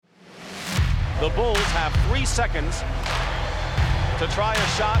The Bulls have 3 seconds to try a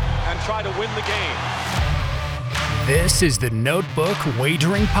shot and try to win the game. This is the Notebook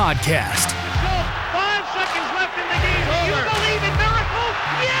Wagering Podcast. So 5 seconds left in the game. Do you believe in miracles?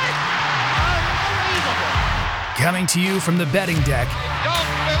 Yes! Unbelievable. Coming to you from the betting deck. Don't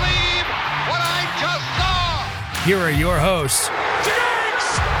believe what I just saw. Here are your hosts.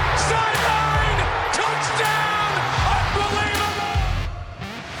 Diggs! Sideline! Touchdown! Unbelievable!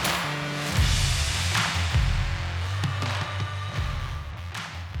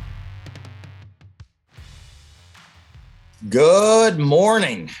 Good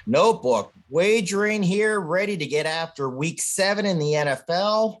morning. Notebook Wagering here, ready to get after week 7 in the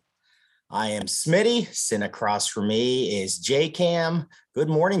NFL. I am Smitty. Sitting across from me is J-Cam. Good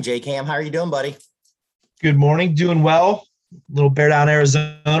morning, J-Cam. How are you doing, buddy? Good morning. Doing well. Little Bear Down,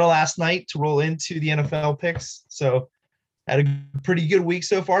 Arizona last night to roll into the NFL picks. So had a pretty good week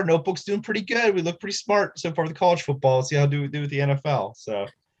so far. Notebook's doing pretty good. We look pretty smart so far with the college football. See how we do with the NFL. So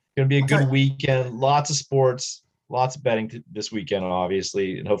going to be a good weekend. Lots of sports, lots of betting this weekend,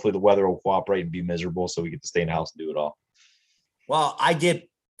 obviously. And hopefully the weather will cooperate and be miserable so we get to stay in the house and do it all. Well, I did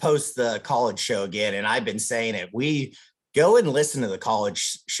post the college show again, and I've been saying it. We go and listen to the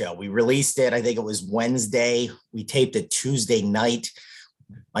college show. We released it, I think it was Wednesday. We taped it Tuesday night.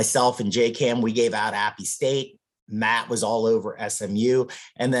 Myself and J-Cam, we gave out Appy State. Matt was all over SMU.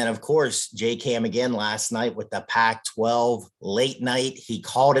 And then, of course, J-Cam again last night with the Pac-12 late night. He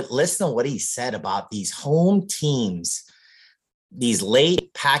called it. Listen to what he said about these home teams, these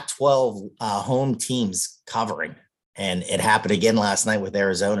late Pac-12 home teams covering. And it happened again last night with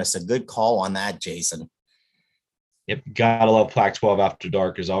Arizona. So good call on that, Jason. Yep, gotta love Pac-12 after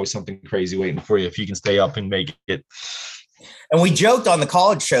dark. There's always something crazy waiting for you if you can stay up and make it. And we joked on the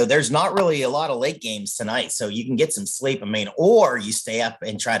college show, there's not really a lot of late games tonight, so you can get some sleep. I mean, or you stay up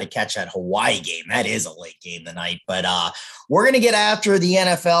and try to catch that Hawaii game. That is a late game tonight. But we're going to get after the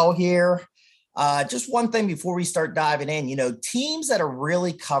NFL here. Just one thing before we start diving in, teams that are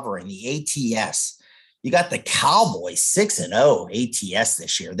really covering the ATS. You got the Cowboys 6-0 ATS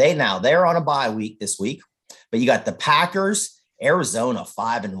this year. They're on a bye week this week. But you got the Packers, Arizona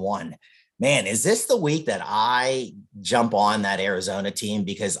 5-1. Man, is this the week that I jump on that Arizona team?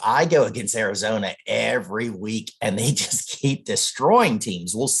 Because I go against Arizona every week and they just keep destroying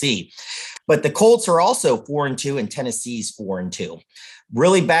teams. We'll see. But the Colts are also 4-2 and Tennessee's 4-2.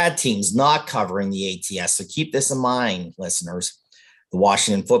 Really bad teams not covering the ATS. So keep this in mind, listeners. The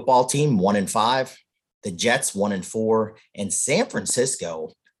Washington football team 1-5, the Jets 1-4, and San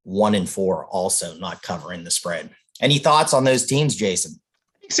Francisco 1-4, also not covering the spread. Any thoughts on those teams, Jason?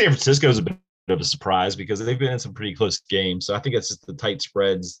 I think San Francisco is a bit of a surprise because they've been in some pretty close games. So I think it's just the tight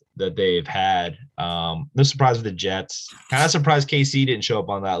spreads that they've had. No surprise with the Jets. Kind of surprised KC didn't show up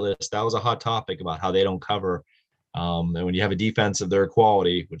on that list. That was a hot topic about how they don't cover. And when you have a defense of their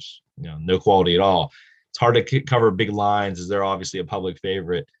quality, which, no quality at all, it's hard to cover big lines as they're obviously a public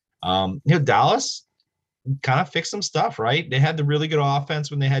favorite. Dallas kind of fixed some stuff, right? They had the really good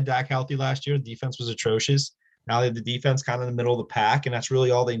offense when they had Dak healthy last year. The defense was atrocious. Now they have the defense kind of in the middle of the pack, and that's really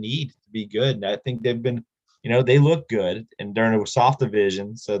all they need to be good. And I think they've been, they look good, and they're in a soft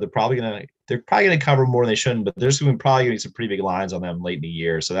division, so they're probably gonna cover more than they shouldn't. But there's probably gonna be some pretty big lines on them late in the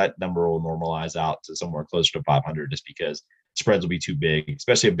year, so that number will normalize out to somewhere closer to 500, just because spreads will be too big,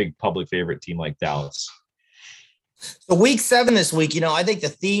 especially a big public favorite team like Dallas. So week 7 this week, I think the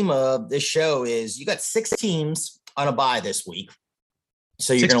theme of this show is you got 6 teams on a bye this week.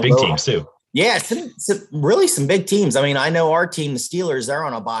 So you're going to big teams too. Yeah, some big teams. I mean, I know our team, the Steelers, they're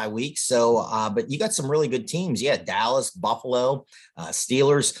on a bye week. So, but you got some really good teams. Yeah, Dallas, Buffalo,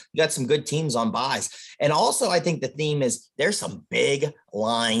 Steelers. You got some good teams on byes. And also, I think the theme is there's some big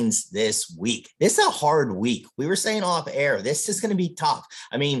lines this week. This is a hard week. We were saying off air, this is going to be tough.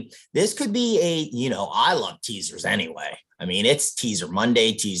 I mean, this could be I love teasers anyway. I mean, it's teaser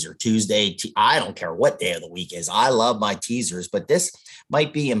Monday, teaser Tuesday. I don't care what day of the week is. I love my teasers, but this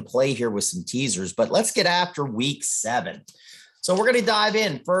might be in play here with some teasers. But let's get after week 7. So we're going to dive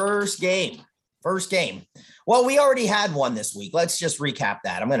in. First game. Well, we already had one this week. Let's just recap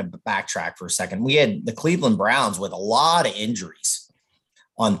that. I'm going to backtrack for a second. We had the Cleveland Browns with a lot of injuries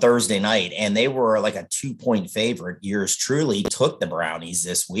on Thursday night, and they were like a 2-point favorite. Yours truly took the Brownies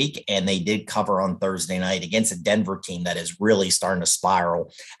this week, and they did cover on Thursday night against a Denver team that is really starting to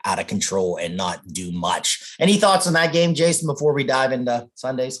spiral out of control and not do much. Any thoughts on that game, Jason, before we dive into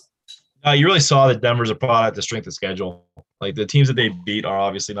Sundays? You really saw that Denver's a product of strength of schedule. Like the teams that they beat are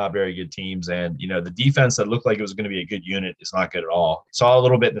obviously not very good teams. And, the defense that looked like it was going to be a good unit is not good at all. Saw a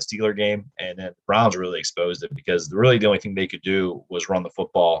little bit in the Steeler game, and then the Browns really exposed it because really the only thing they could do was run the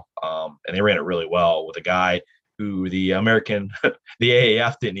football. And they ran it really well with a guy who the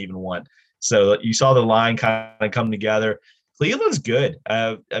AAF didn't even want. So you saw the line kind of come together. Cleveland's good.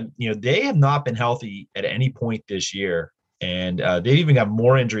 They have not been healthy at any point this year. And they've even got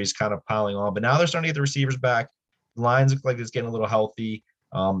more injuries kind of piling on. But now they're starting to get the receivers back. The lines look like it's getting a little healthy.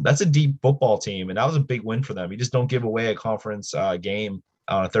 That's a deep football team, and that was a big win for them. You just don't give away a conference game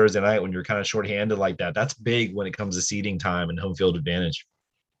on a Thursday night when you're kind of shorthanded like that. That's big when it comes to seeding time and home field advantage.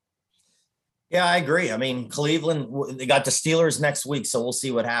 Yeah, I agree. I mean, Cleveland, they got the Steelers next week, so we'll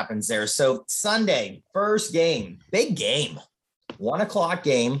see what happens there. So Sunday, first game, big game, 1:00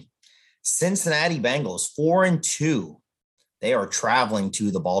 game, Cincinnati Bengals, 4-2. They are traveling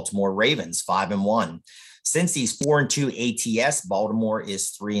to the Baltimore Ravens, 5-1. Since he's 4-2 ATS, Baltimore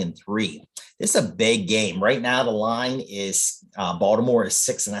is 3-3. This is a big game. Right now, the line is Baltimore is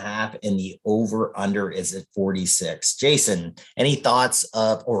 6.5, and the over/under is at 46. Jason, any thoughts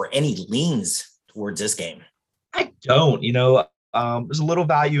or any leans towards this game? I don't. There's a little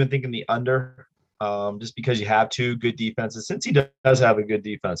value in thinking the under, just because you have two good defenses. Since he does have a good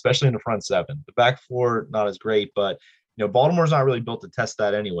defense, especially in the front seven, the back four not as great, but Baltimore's not really built to test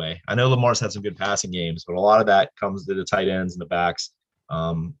that anyway. I know Lamar's had some good passing games, but a lot of that comes to the tight ends and the backs.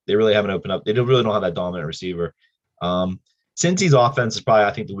 They really haven't opened up. They really don't have that dominant receiver. Cincy's offense is probably,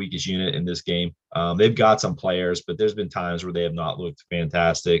 I think, the weakest unit in this game. They've got some players, but there's been times where they have not looked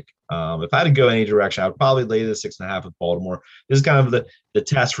fantastic. If I had to go any direction, I would probably lay the 6.5 with Baltimore. This is kind of the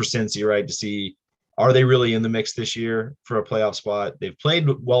test for Cincy, right, to see, are they really in the mix this year for a playoff spot? They've played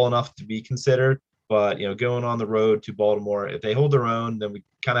well enough to be considered. But, going on the road to Baltimore, if they hold their own, then we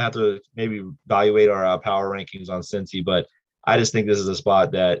kind of have to maybe evaluate our power rankings on Cincy. But I just think this is a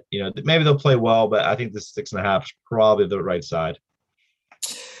spot that, maybe they'll play well, but I think this 6.5 is probably the right side.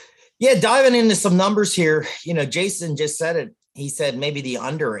 Yeah, diving into some numbers here, Jason just said it. He said maybe the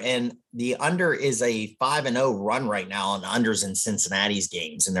under, and the under is a 5-0 run right now on unders in Cincinnati's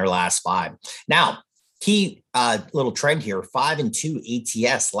games in their last 5. Now, key little trend here, 5-2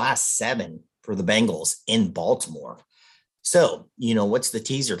 ATS last 7 for the Bengals in Baltimore. So, what's the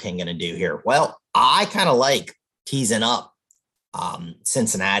teaser king going to do here? Well, I kind of like teasing up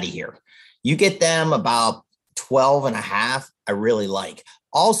Cincinnati here. You get them about 12.5. I really like.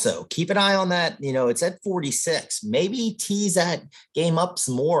 Also, keep an eye on that. It's at 46. Maybe tease that game up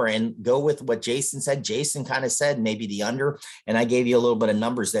some more and go with what Jason said. Jason kind of said maybe the under, and I gave you a little bit of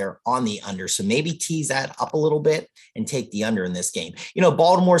numbers there on the under. So maybe tease that up a little bit and take the under in this game.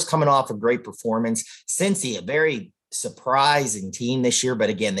 Baltimore's coming off a great performance. Cincy, a very surprising team this year. But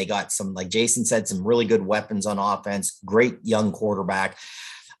again, they got some, like Jason said, some really good weapons on offense, great young quarterback.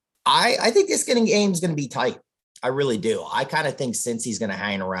 I think this game is going to be tight. I really do. I kind of think Cincy's going to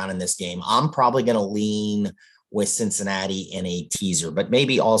hang around in this game. I'm probably going to lean with Cincinnati in a teaser, but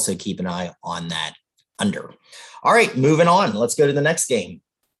maybe also keep an eye on that under. All right, moving on. Let's go to the next game.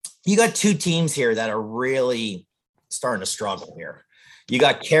 You got two teams here that are really starting to struggle here. You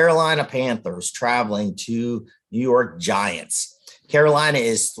got Carolina Panthers traveling to New York Giants. Carolina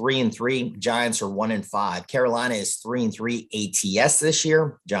is 3-3. Giants are 1-5. Carolina is 3-3 ATS this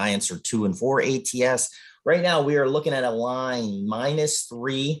year. Giants are 2-4 ATS. Right now, we are looking at a line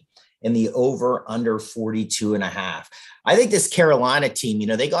 -3 in the over under 42.5. I think this Carolina team,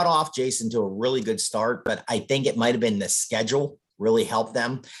 they got off, Jason, to a really good start, but I think it might have been the schedule really helped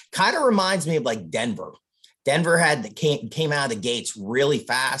them. Kind of reminds me of like Denver. Denver came out of the gates really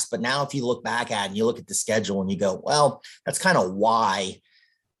fast, but now if you look back at it and you look at the schedule and you go, well, that's kind of why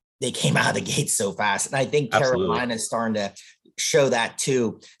they came out of the gates so fast. And I think Carolina is starting to show that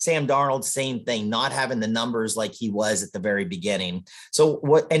too. Sam Darnold, same thing, not having the numbers like he was at the very beginning. So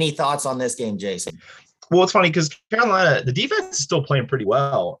any thoughts on this game, Jason? Well, it's funny because Carolina, the defense is still playing pretty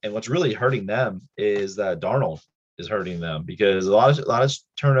well. And what's really hurting them is that Darnold is hurting them because a lot of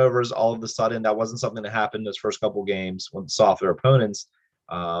turnovers all of a sudden. That wasn't something that happened those first couple games when softer opponents.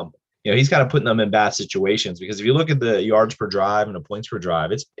 He's kind of putting them in bad situations because if you look at the yards per drive and the points per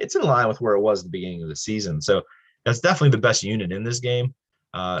drive, it's in line with where it was at the beginning of the season. So that's definitely the best unit in this game.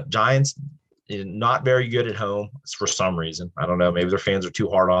 Giants not very good at home for some reason. I don't know. Maybe their fans are too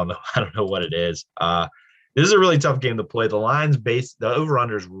hard on them. I don't know what it is. This is a really tough game to play. The line's the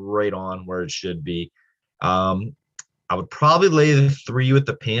over-under is right on where it should be. I would probably lay the 3 with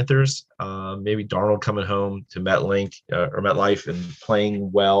the Panthers. Maybe Darnold coming home to MetLife and playing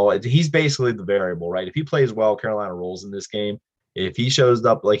well. He's basically the variable, right? If he plays well, Carolina rolls in this game. If he shows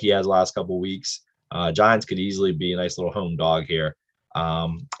up like he has last couple of weeks, Giants could easily be a nice little home dog here.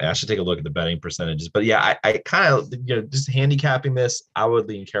 I should take a look at the betting percentages, but yeah, I kind of, just handicapping this, I would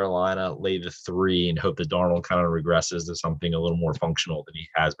lean Carolina, lay the 3, and hope that Darnold kind of regresses to something a little more functional than he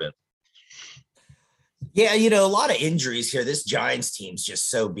has been. Yeah, a lot of injuries here. This Giants team's just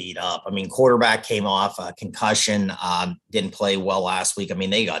so beat up. I mean, quarterback came off a concussion, didn't play well last week. I mean,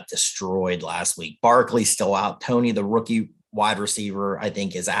 they got destroyed last week. Barkley's still out. Tony, the rookie wide receiver, I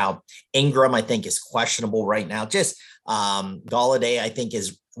think is out. Ingram, I think, is questionable right now. Just Golladay, I think,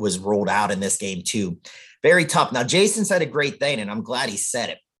 was ruled out in this game too. Very tough. Now, Jason said a great thing, and I'm glad he said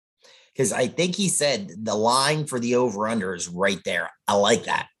it, because I think he said the line for the over-under is right there. I like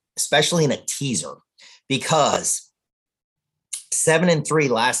that, especially in a teaser, because 7-3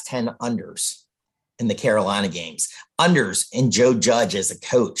 last 10 unders in the Carolina games. Unders in Joe Judge as a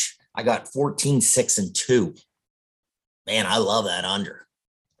coach. I got 14-6-2. Man, I love that under.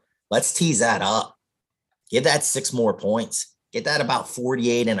 Let's tease that up. Give that 6 more points. Get that about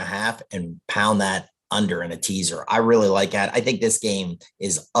 48.5 and pound that under in a teaser. I really like that. I think this game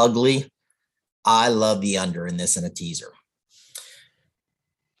is ugly. I love the under in this in a teaser.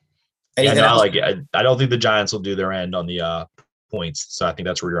 Yeah, no, I like it. I don't think the Giants will do their end on the points. So I think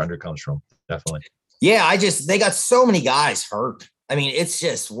that's where your under comes from. Definitely. Yeah, they got so many guys hurt. I mean, it's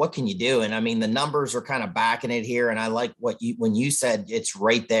just, what can you do? And I mean, the numbers are kind of backing it here. And I like when you said it's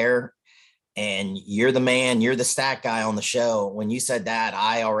right there, and you're the man, you're the stat guy on the show. When you said that,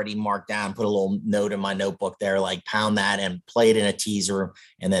 I already marked down, put a little note in my notebook there, like pound that and play it in a teaser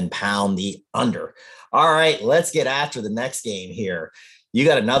and then pound the under. All right, let's get after the next game here. You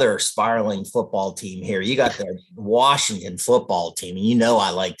got another spiraling football team here. You got the Washington football team. And I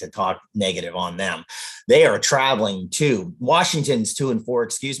like to talk negative on them. They are traveling to Washington's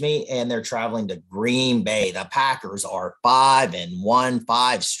 2-4, and they're traveling to Green Bay. The Packers are 5-1,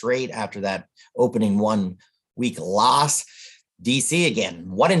 5 straight after that opening 1 week loss. DC again,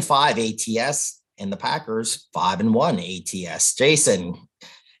 1-5 ATS, and the Packers 5-1 ATS. Jason,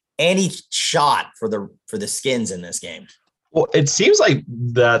 any shot for the Skins in this game? Well, it seems like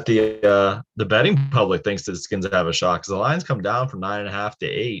that the betting public thinks that the Skins have a shot, because the lines come down from 9.5 to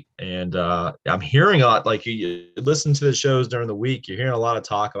 8, and I'm hearing a lot. Like, you listen to the shows during the week, you're hearing a lot of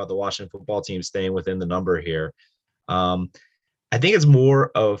talk about the Washington football team staying within the number here. I think it's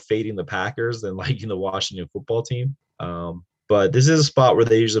more of fading the Packers than liking the Washington football team. But this is a spot where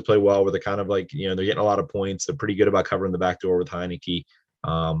they usually play well, where they're kind of like, they're getting a lot of points. They're pretty good about covering the back door with Heineke.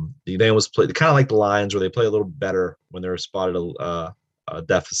 They almost play kind of like the Lions, where they play a little better when they're spotted a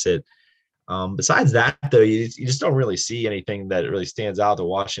deficit. Besides that, though, you just don't really see anything that really stands out that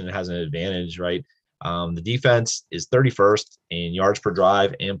Washington has an advantage, right? The defense is 31st in yards per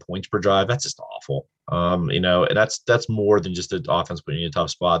drive and points per drive. That's just awful. And that's more than just the offense putting you in a tough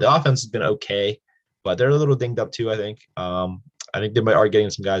spot. The offense has been okay, but they're a little dinged up too, I think. I think they are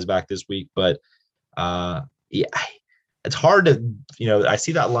getting some guys back this week, but yeah. It's hard to, I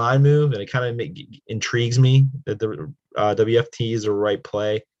see that line move, and it kind of intrigues me that the WFT is the right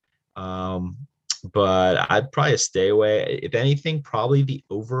play. But I'd probably stay away. If anything, probably the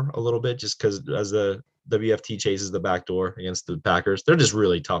over a little bit, just because as the WFT chases the back door against the Packers, they're just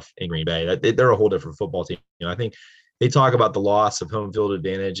really tough in Green Bay. They're a whole different football team. I think they talk about the loss of home field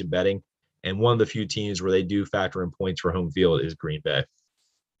advantage in betting, and one of the few teams where they do factor in points for home field is Green Bay.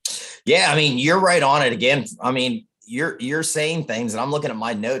 Yeah, I mean, you're right on it again. I mean, you're saying things, and I'm looking at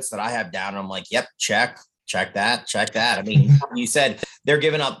my notes that I have down, and I'm like, yep, check that. I mean, you said they're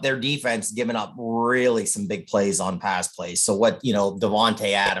giving up, their defense giving up really some big plays on pass plays. So what,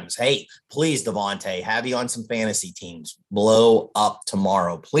 Davante Adams, hey, please, Davante, have you on some fantasy teams, blow up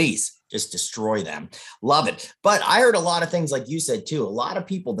tomorrow, please. Just destroy them. Love it. But I heard a lot of things like you said too. A lot of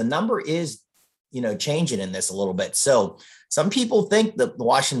people, the number is, changing in this a little bit. So some people think that the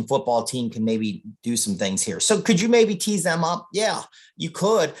Washington football team can maybe do some things here. So could you maybe tease them up? Yeah, you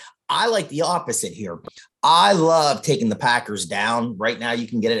could. I like the opposite here. I love taking the Packers down. Right now, you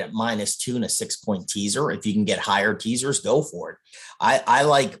can get it at -2 and a 6-point teaser. If you can get higher teasers, go for it. I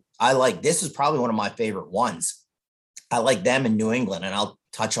like, this is probably one of my favorite ones. I like them in New England, and I'll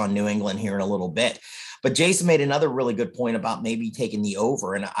touch on New England here in a little bit. But Jason made another really good point about maybe taking the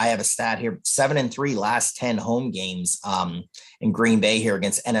over. And I have a stat here, 7-3 last 10 home games in Green Bay here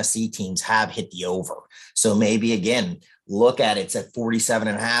against NFC teams have hit the over. So maybe, again, look at it. It's at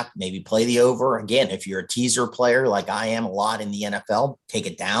 47.5, maybe play the over. Again, if you're a teaser player like I am a lot in the NFL, take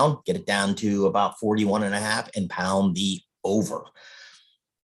it down, get it down to about 41.5 and pound the over.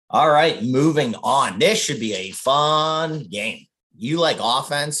 All right, moving on. This should be a fun game. You like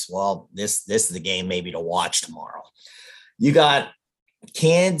offense? Well, this is the game maybe to watch tomorrow. You got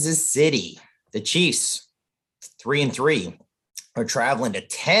Kansas City The Chiefs, 3-3, are traveling to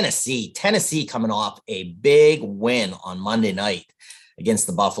Tennessee. Tennessee coming off a big win on Monday night against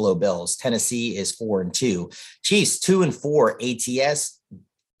the Buffalo Bills. Tennessee is 4-2. Chiefs 2-4 ATS.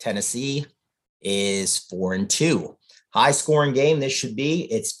 Tennessee is 4-2. High scoring game this should be.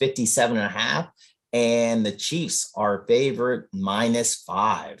 It's 57.5. And the Chiefs are favorite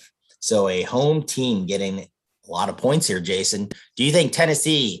 -5. So a home team getting a lot of points here, Jason. Do you think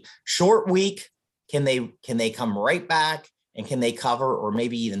Tennessee, short week, can they come right back and can they cover or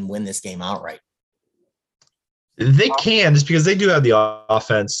maybe even win this game outright? They can, just because they do have the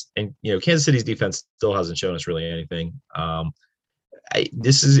offense, and Kansas City's defense still hasn't shown us really anything.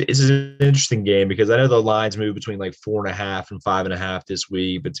 This is an interesting game because I know the lines move between like 4.5 and 5.5 this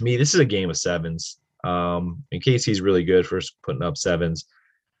week, but to me, this is a game of sevens. And KC's really good for putting up sevens.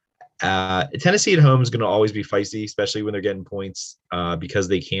 Tennessee at home is going to always be feisty, especially when they're getting points because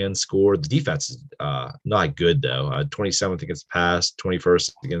they can score. The defense is not good, though. 27th against the pass,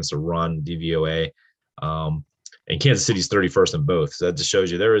 21st against the run, DVOA. And Kansas City's 31st in both. So that just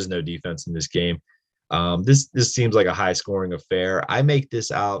shows you there is no defense in this game. This seems like a high-scoring affair. I make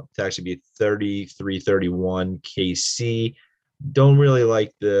this out to actually be 33-31 KC. Don't really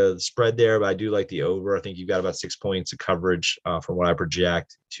like the spread there, but I do like the over. I think you've got about 6 points of coverage from what I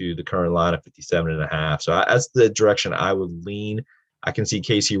project to the current line of 57.5. So that's the direction I would lean. I can see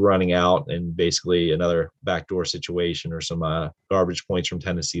KC running out and basically another backdoor situation or some garbage points from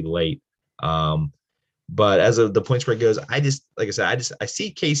Tennessee late. But as the point spread goes, I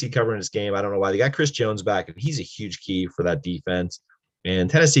see KC covering this game. I don't know why. They got Chris Jones back, and he's a huge key for that defense. And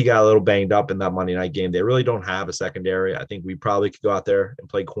Tennessee got a little banged up in that Monday night game. They really don't have a secondary. I think we probably could go out there and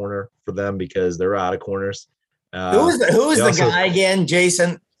play corner for them because they're out of corners. Who is the guy again,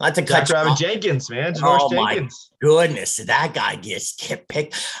 Jason? Not to cut you off. Jenkins, man. Janoris Jenkins. My goodness, that guy gets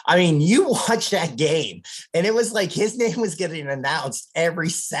picked. I mean, you watch that game, and it was like his name was getting announced every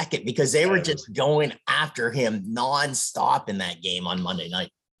second because they were just going after him nonstop in that game on Monday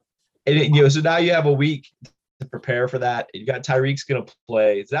night. And so now you have a week to prepare for that. You got Tyreek's going to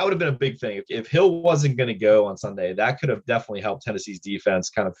play. So that would have been a big thing. If Hill wasn't going to go on Sunday, that could have definitely helped Tennessee's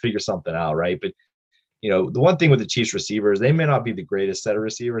defense kind of figure something out, right? But the one thing with the Chiefs receivers, they may not be the greatest set of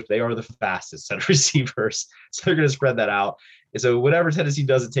receivers. They are the fastest set of receivers. So they're going to spread that out. And so whatever Tennessee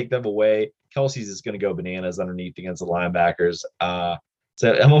does to take them away, Kelsey's is going to go bananas underneath against the linebackers.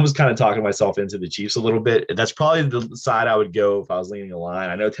 So I'm almost kind of talking myself into the Chiefs a little bit. That's probably the side I would go if I was leaning a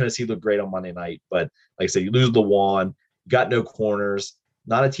line. I know Tennessee looked great on Monday night, but like I said, you lose Lewan, you got no corners,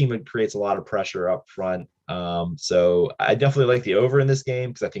 not a team that creates a lot of pressure up front. So I definitely like the over in this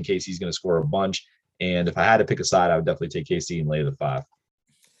game because I think KC's going to score a bunch. And if I had to pick a side, I would definitely take KC and lay the 5.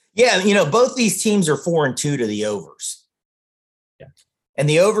 Yeah, both these teams are 4-2 to the overs. Yeah. And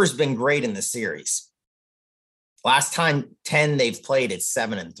the over's been great in the series. Last time 10 they've played, it's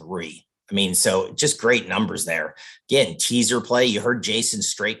 7-3. I mean, so just great numbers there. Again, teaser play. You heard Jason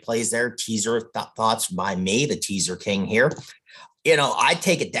straight plays there. Teaser thoughts by me, the teaser king here. I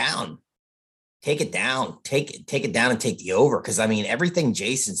take it down. Take it down. Take it down and take the over. Because, I mean, everything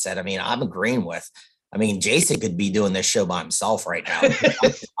Jason said, I mean, I'm agreeing with. I mean, Jason could be doing this show by himself right now.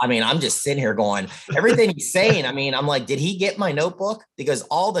 I mean, I'm just sitting here going, everything he's saying. I mean, I'm like, did he get my notebook? Because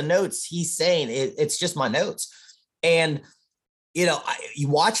all the notes he's saying, it's just my notes. And, you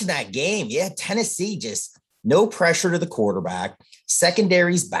watching that game, yeah, Tennessee just no pressure to the quarterback.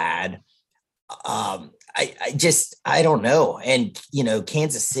 Secondary's bad. I don't know. And,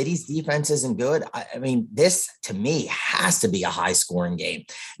 Kansas City's defense isn't good. I mean, this to me has to be a high scoring game.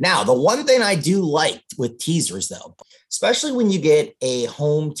 Now, the one thing I do like with teasers though, especially when you get a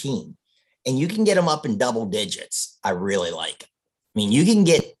home team and you can get them up in double digits, I really like. I mean, you can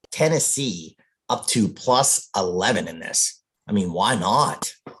get Tennessee up to +11 in this. I mean, why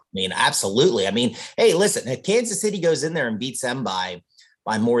not? I mean, absolutely. I mean, hey, listen, if Kansas City goes in there and beats them by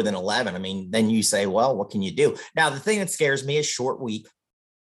more than 11, I mean, then you say, well, what can you do? Now, the thing that scares me is short week.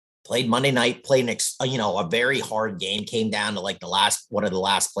 Played Monday night, played a very hard game, came down to like one of the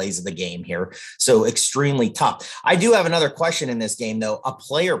last plays of the game here. So extremely tough. I do have another question in this game, though. A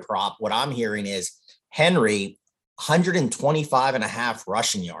player prop, what I'm hearing is Henry, 125.5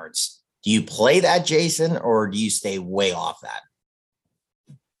 rushing yards. Do you play that, Jason, or do you stay way off that?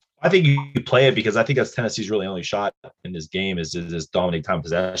 I think you play it because I think that's Tennessee's really only shot in this game is this dominate time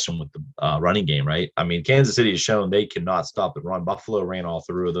possession with the running game, right? I mean, Kansas City has shown they cannot stop the run. Buffalo ran all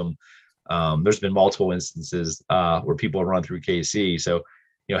through them. There's been multiple instances where people have run through KC. So,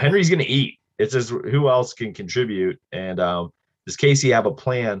 Henry's going to eat. It's just who else can contribute. And does KC have a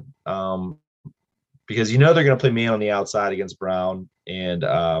plan? Because they're going to play man on the outside against Brown and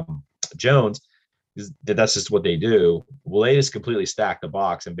Jones. that's just what they do. Well, they just completely stack the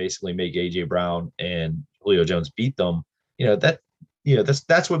box and basically make AJ Brown and Julio Jones beat them.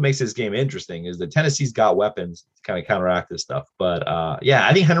 That's what makes this game interesting, is that Tennessee's got weapons to kind of counteract this stuff. But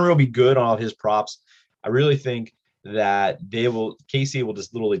I think Henry will be good on all his props. I really think that KC will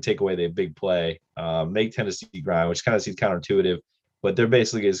just literally take away the big play, make Tennessee grind, which kind of seems counterintuitive, but they're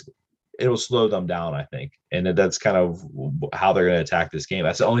basically it'll slow them down, I think. And that's kind of how they're going to attack this game.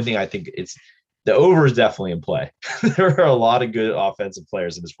 That's the only thing I think. The over is definitely in play. There are a lot of good offensive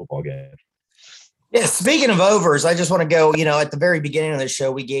players in this football game. Yeah, speaking of overs, I just want to go, at the very beginning of the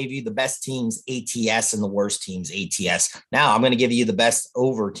show, we gave you the best teams ATS and the worst teams ATS. Now I'm going to give you the best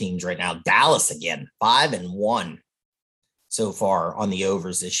over teams right now. Dallas again, 5-1 so far on the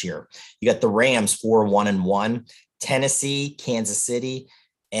overs this year. You got the Rams 4-1-1, Tennessee, Kansas City,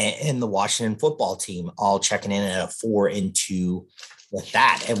 and the Washington football team all checking in at a 4-2 with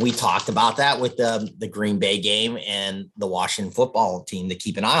that. And we talked about that with the Green Bay game and the Washington football team to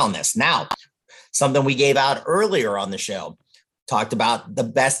keep an eye on this. Now, something we gave out earlier on the show, talked about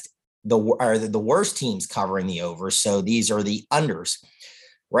the worst teams covering the overs. So these are the unders.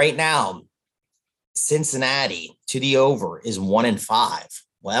 Right now, Cincinnati to the over is 1-5.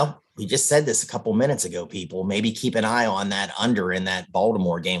 Well, we just said this a couple minutes ago, people. Maybe keep an eye on that under in that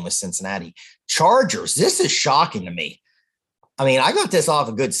Baltimore game with Cincinnati. Chargers, this is shocking to me. I mean, I got this off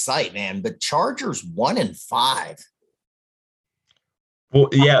a good site, man, but Chargers 1-5. Well,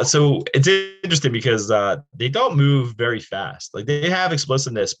 yeah, so it's interesting because they don't move very fast. Like, they have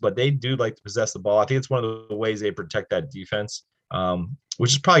explosiveness, but they do like to possess the ball. I think it's one of the ways they protect that defense,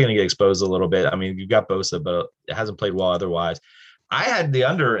 which is probably going to get exposed a little bit. I mean, you've got Bosa, but it hasn't played well otherwise. I had the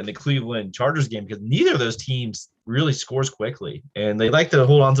under in the Cleveland Chargers game because neither of those teams really scores quickly, and they like to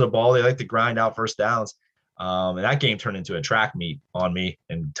hold on to the ball. They like to grind out first downs. And that game turned into a track meet on me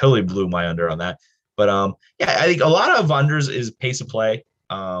and totally blew my under on that. But I think a lot of unders is pace of play,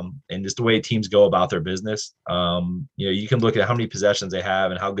 and just the way teams go about their business. You can look at how many possessions they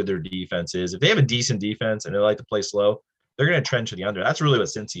have and how good their defense is. If they have a decent defense and they like to play slow, they're going to trend to the under. That's really what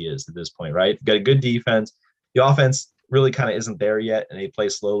Cincy is at this point, right? You've got a good defense. The offense really kind of isn't there yet, and they play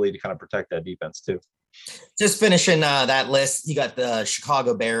slowly to kind of protect that defense too. Just finishing that list, you got the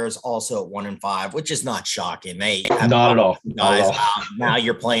Chicago Bears also at 1-5, which is not shocking. They have not at all. Guys, now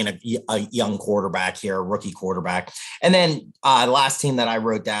you're playing a young quarterback here, a rookie quarterback. And then the last team that I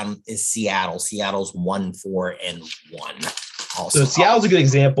wrote down is Seattle. Seattle's 1-4-1. Also, so Seattle's a good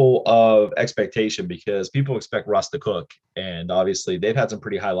example of expectation because people expect Russ to cook, and obviously they've had some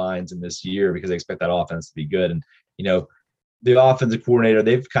pretty high lines in this year because they expect that offense to be good. And the offensive coordinator,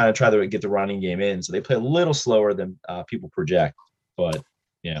 they've kind of tried to get the running game in, so they play a little slower than people project. But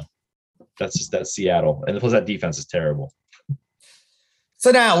that's Seattle, and plus that defense is terrible.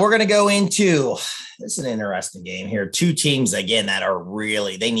 So now we're going to go into this is an interesting game here. Two teams again that are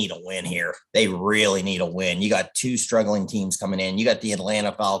they need a win here. They really need a win. You got two struggling teams coming in. You got the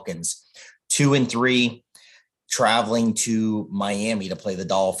Atlanta Falcons, 2-3. Traveling to Miami to play the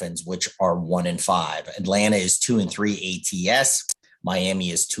Dolphins, which are 1-5. Atlanta is 2-3 ATS. Miami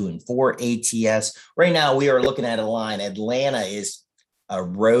is 2-4 ATS. Right now, we are looking at a line. Atlanta is a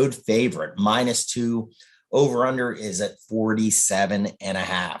road favorite, -2. Over under is at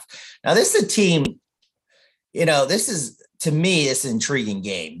 47.5. Now, this is a team, this is, to me, this is an intriguing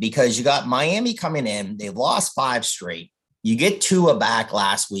game because you got Miami coming in. They've lost 5 straight. You get Tua back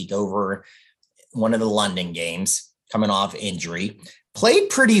last week over one of the London games, coming off injury, played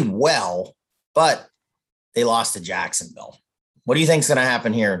pretty well, but they lost to Jacksonville. What do you think is going to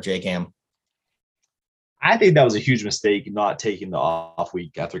happen here, J-Cam? I think that was a huge mistake not taking the off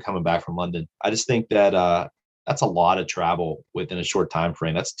week after coming back from London. I just think that that's a lot of travel within a short time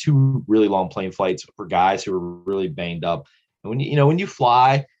frame. That's 2 really long plane flights for guys who are really banged up. And when you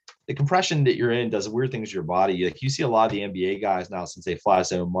fly, the compression that you're in does weird things to your body. Like, you see a lot of the NBA guys now, since they fly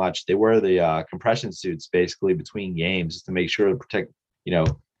so much, they wear the compression suits basically between games just to make sure to protect,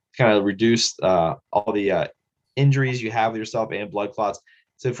 kind of reduce all the injuries you have with yourself and blood clots.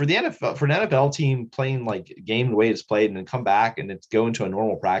 So for an NFL team playing like game the way it's played and then come back and it's go into a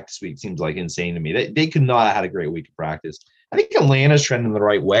normal practice week seems like insane to me. They could not have had a great week of practice. I think Atlanta's trending the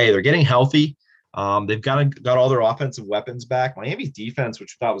right way. They're getting healthy. They've got all their offensive weapons back. Miami's defense,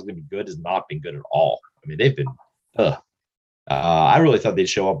 which we thought was going to be good, has not been good at all. I mean, they've been I really thought they'd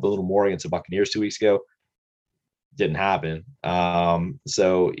show up a little more against the Buccaneers 2 weeks ago. Didn't happen. And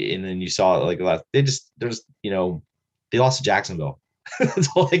then you saw they lost to Jacksonville. That's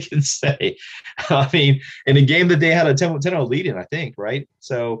all I can say. I mean, in a game that they had a 10-0 lead in, I think, right?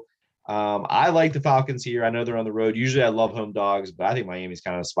 So I like the Falcons here. I know they're on the road. Usually I love home dogs, but I think Miami's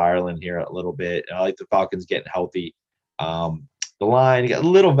kind of spiraling here a little bit. I like the Falcons getting healthy. The line got a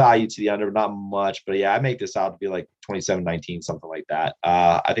little value to the under, but not much. But yeah, I make this out to be like 27-19, something like that.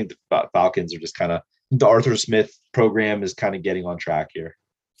 I think the Falcons are just kind of the Arthur Smith program is kind of getting on track here.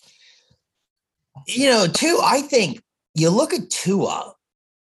 Too, I think you look at Tua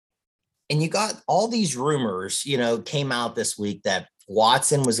and you got all these rumors, came out this week that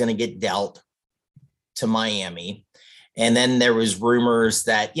Watson was going to get dealt to Miami. And then there was rumors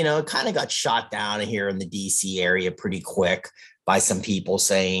that, it kind of got shot down here in the DC area pretty quick by some people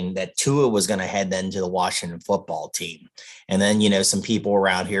saying that Tua was going to head then to the Washington football team. And then, some people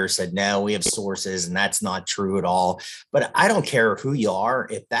around here said, no, we have sources and that's not true at all. But I don't care who you are.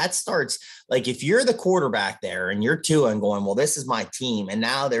 If that starts, like if you're the quarterback there and you're Tua and going, well, this is my team. And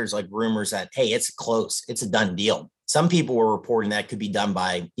now there's like rumors that, hey, it's close. It's a done deal. Some people were reporting that could be done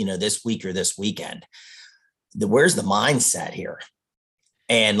by, this week or this weekend. Where's the mindset here?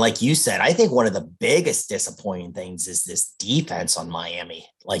 And like you said, I think one of the biggest disappointing things is this defense on Miami.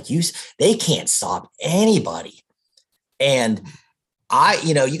 They can't stop anybody. And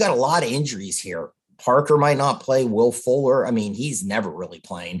you got a lot of injuries here. Parker might not play. Will Fuller, he's never really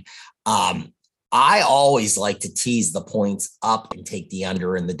playing. I always like to tease the points up and take the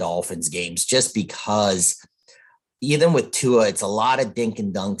under in the Dolphins games, just because even with Tua, it's a lot of dink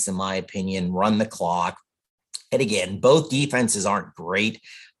and dunks, in my opinion, run the clock. And again, both defenses aren't great,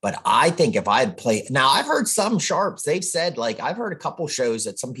 but I think if I'd play now, I've heard some sharps, they've said, I've heard a couple shows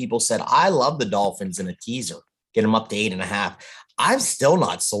that some people said, I love the Dolphins in a teaser, get them up to 8.5. I'm still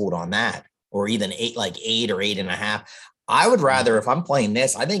not sold on that, or even 8 or 8.5. I would rather, if I'm playing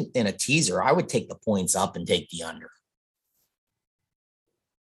this, I think in a teaser, I would take the points up and take the under.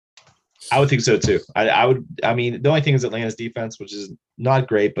 I would think so too. The only thing is Atlanta's defense, which is not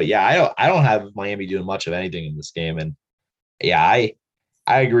great, but yeah, I don't have Miami doing much of anything in this game. And yeah, I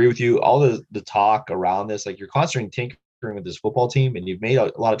agree with you. All the talk around this, you're constantly tinkering with this football team and you've made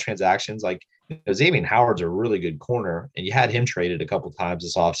a lot of transactions. Xavier Howard's a really good corner and you had him traded a couple times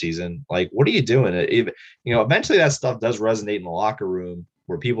this offseason. What are you doing? Eventually that stuff does resonate in the locker room,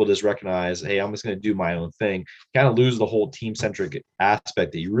 where people just recognize, hey, I'm just going to do my own thing, kind of lose the whole team-centric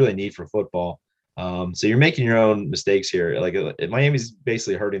aspect that you really need for football. So you're making your own mistakes here. Miami's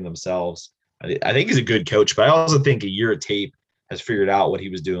basically hurting themselves. I think he's a good coach, but I also think a year of tape has figured out what he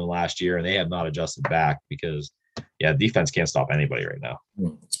was doing last year, and they have not adjusted back because, defense can't stop anybody right now.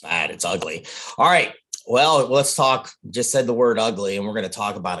 It's bad. It's ugly. All right. Well, let's talk. Just said the word ugly, and we're going to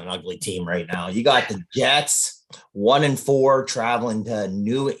talk about an ugly team right now. You got the Jets, 1-4, traveling to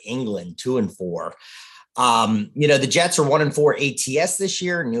New England, 2-4. The Jets are 1-4 ATS this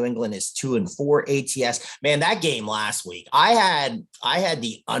year. New England is 2-4 ATS. Man, that game last week, I had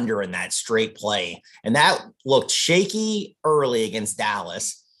the under in that straight play, and that looked shaky early against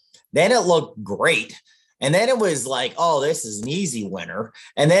Dallas. Then it looked great. And then it was like, oh, this is an easy winner.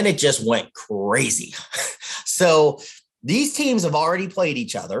 And then it just went crazy. So these teams have already played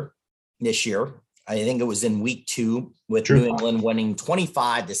each other this year. I think it was in week 2 with New England winning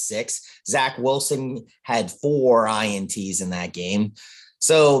 25-6. Zach Wilson had 4 INTs in that game.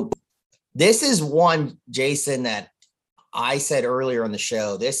 So this is one, Jason, that I said earlier in the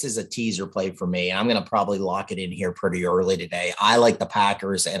show, this is a teaser play for me. I'm going to probably lock it in here pretty early today. I like the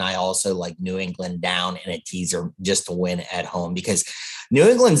Packers, and I also like New England down in a teaser just to win at home, because New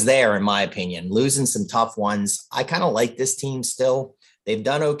England's there, in my opinion, losing some tough ones. I kind of like this team still. They've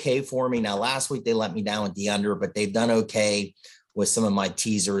done okay for me. Now, last week they let me down with the under, but they've done okay with some of my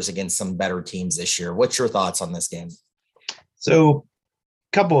teasers against some better teams this year. What's your thoughts on this game? So,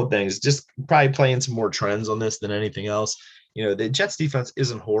 couple of things, just probably playing some more trends on this than anything else. The Jets defense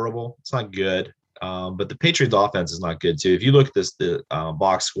isn't horrible. It's not good. But the Patriots offense is not good too. If you look at the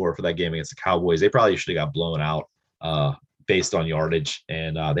box score for that game against the Cowboys, they probably should have got blown out based on yardage.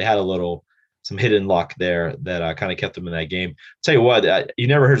 And they had some hidden luck there that kind of kept them in that game. Tell you what, you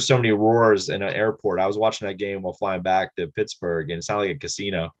never heard so many roars in an airport. I was watching that game while flying back to Pittsburgh, and it sounded like a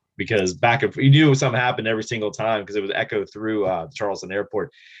casino, because you knew something happened every single time because it was echoed through Charleston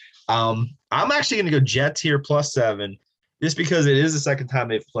Airport. I'm actually going to go Jets here +7, just because it is the second time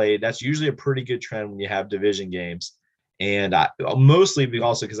they've played. That's usually a pretty good trend when you have division games. And mostly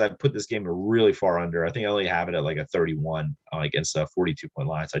also because I put this game really far under. I think I only have it at like a 31 against a 42-point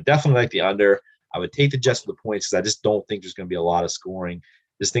line. So I definitely like the under. I would take the Jets for the points because I just don't think there's going to be a lot of scoring.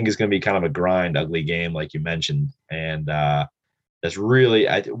 This thing is going to be kind of a grind, ugly game, like you mentioned. And that's really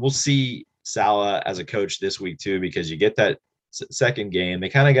we'll see Saleh as a coach this week too, because you get that second game. They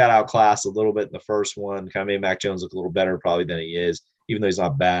kind of got outclassed a little bit in the first one. Kind of made Mac Jones look a little better probably than he is, even though he's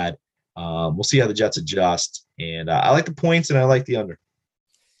not bad. We'll see how the Jets adjust. And I like the points and I like the under.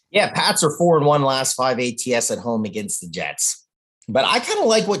 Yeah, Pats are 4-1 last 5 ATS at home against the Jets. But I kind of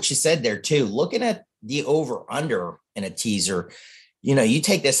like what you said there too. Looking at the over-under in a teaser, you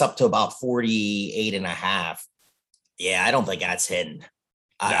take this up to about 48.5. Yeah, I don't think that's hidden.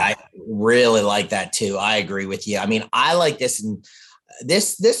 I really like that too. I agree with you. I mean, I like this, and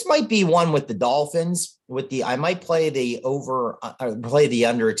this might be one with the Dolphins. I might play the under,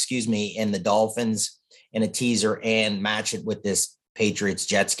 in the Dolphins in a teaser and match it with this Patriots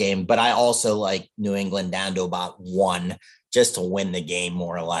Jets game. But I also like New England down to about 1 just to win the game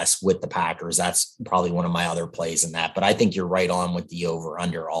more or less with the Packers. That's probably one of my other plays in that, but I think you're right on with the over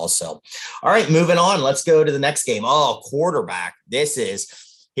under also. All right, moving on. Let's go to the next game. Oh, quarterback.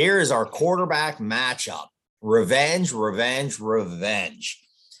 Here is our quarterback matchup. Revenge.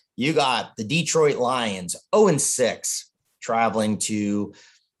 You got the Detroit Lions 0-6 traveling to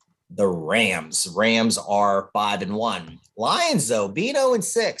the Rams. Rams are 5-1. Lions, though, being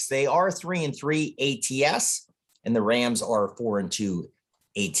 0-6, they are 3-3 ATS, and the Rams are 4-2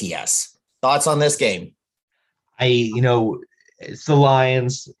 ATS. Thoughts on this game? It's the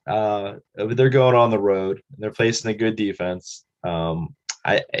Lions. They're going on the road, and they're facing a good defense.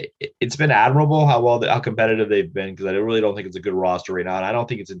 It's been admirable how competitive they've been, because I really don't think it's a good roster right now, and I don't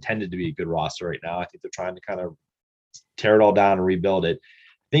think it's intended to be a good roster right now. I think they're trying to kind of tear it all down and rebuild it.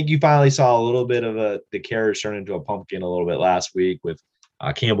 I think you finally saw a little bit of the carriage turn into a pumpkin a little bit last week with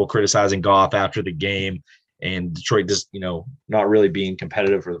Campbell criticizing Goff after the game, and Detroit just not really being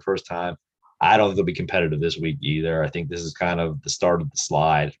competitive for the first time. I don't think they'll be competitive this week either. I think this is kind of the start of the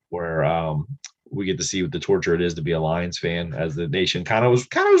slide where we get to see what the torture it is to be a Lions fan, as the nation kind of was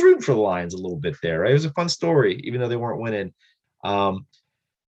rooting for the Lions a little bit there, right? It was a fun story, even though they weren't winning. The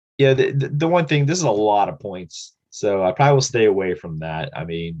one thing, this is a lot of points, so I probably will stay away from that. I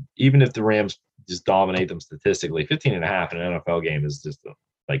mean, even if the Rams just dominate them statistically, 15.5 in an NFL game is just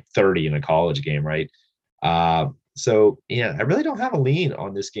like 30 in a college game, right? So I really don't have a lean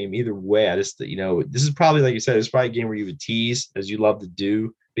on this game either way. I just, this is probably, like you said, it's probably a game where you would tease, as you love to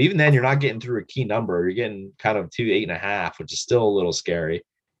do. But even then, you're not getting through a key number. You're getting kind of 8.5, which is still a little scary,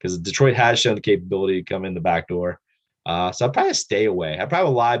 because Detroit has shown the capability to come in the back door. So I'd probably stay away. I'd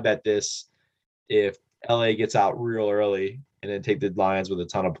probably live bet this if LA gets out real early, and then take the Lions with a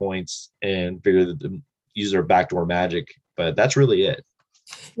ton of points and figure that the use their backdoor magic. But that's really it.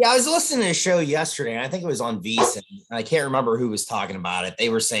 Yeah, I was listening to a show yesterday, and I think it was on VSiN. I can't remember who was talking about it. They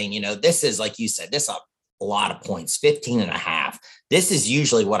were saying, this is, like you said, this is a lot of points, 15.5. This is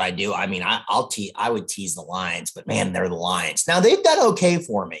usually what I do. I mean, I would tease the Lions, but man, they're the Lions. Now, they've done okay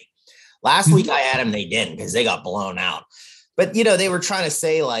for me. Last week I had them, they didn't, because they got blown out. But, they were trying to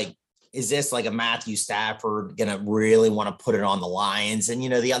say, like, is this like a Matthew Stafford going to really want to put it on the Lions? And,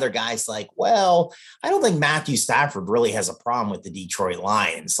 the other guy's like, well, I don't think Matthew Stafford really has a problem with the Detroit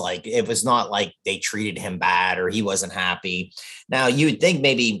Lions. Like, it was not like they treated him bad or he wasn't happy. Now, you would think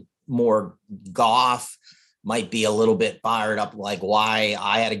maybe more Goff might be a little bit fired up, like, why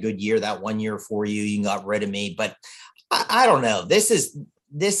I had a good year that 1 year for you. You got rid of me. But I don't know.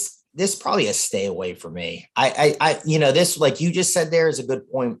 This probably a stay away for me. This, like you just said, there is a good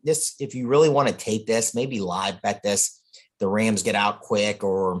point. This, if you really want to take this, maybe live bet this, the Rams get out quick,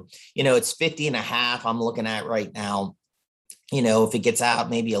 or, it's 50.5. I'm looking at right now. If it gets out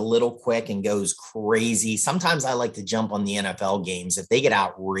maybe a little quick and goes crazy. Sometimes I like to jump on the NFL games. If they get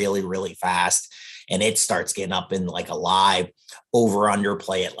out really, really fast and it starts getting up in like a live over under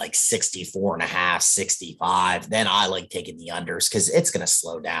play at like 64.5, 65, then I like taking the unders, because it's going to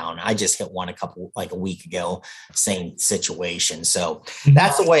slow down. I just hit one a week ago, same situation. So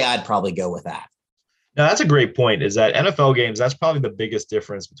that's the way I'd probably go with that. Now, that's a great point, is that NFL games, that's probably the biggest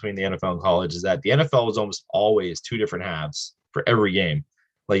difference between the NFL and college, is that the NFL is almost always 2 different halves for every game.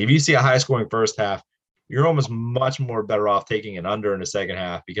 Like, if you see a high scoring first half, you're almost much more better off taking an under in the second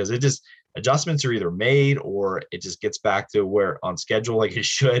half, because it just, adjustments are either made or it just gets back to where on schedule like it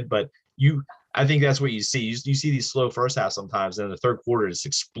should. But I think that's what you see. You see these slow first half sometimes, and in the third quarter it just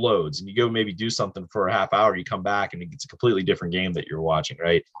explodes, and you go maybe do something for a half hour, you come back and it's a completely different game that you're watching,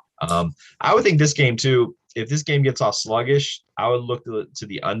 right? I would think this game too, if this game gets off sluggish, I would look to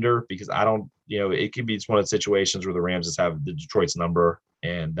the under, because I don't, it could be one of the situations where the Rams just have the Detroit's number,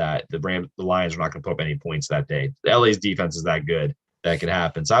 and that the Lions are not going to put up any points that day. The LA's defense is that good that could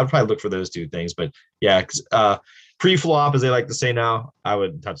happen. So I would probably look for those two things. But yeah, pre-flop, as they like to say now, I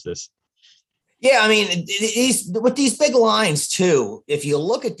wouldn't touch this. Yeah, I mean, with these big lines too, if you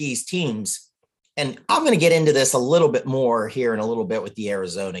look at these teams, and I'm going to get into this a little bit more here in a little bit with the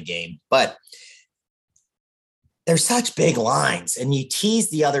Arizona game, but they're such big lines, and you tease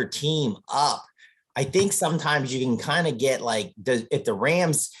the other team up. I think sometimes you can kind of get like, if the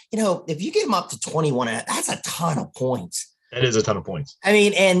Rams, if you get them up to 21, that's a ton of points. That is a ton of points. I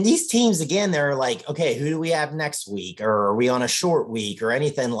mean, and these teams, again, they're like, okay, who do we have next week? Or are we on a short week or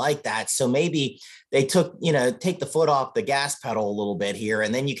anything like that? So maybe they take the foot off the gas pedal a little bit here,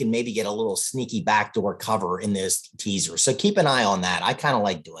 and then you can maybe get a little sneaky backdoor cover in this teaser. So keep an eye on that. I kind of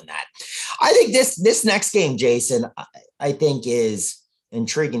like doing that. I think this next game, Jason, I think is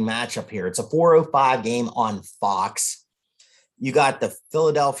intriguing matchup here. It's a 4:05 game on Fox. You got the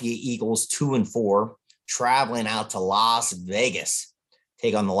Philadelphia Eagles 2-4 traveling out to Las Vegas,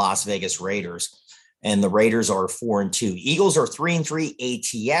 take on the Las Vegas Raiders. And the Raiders are 4-2. Eagles are 3-3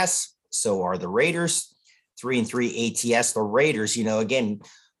 ATS. So are the Raiders 3-3 ATS. The Raiders, again,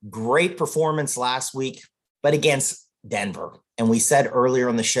 great performance last week, but against Denver. And we said earlier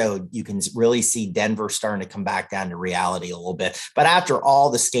on the show, you can really see Denver starting to come back down to reality a little bit. But after all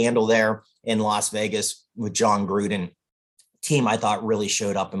the scandal there in Las Vegas with John Gruden, team I thought really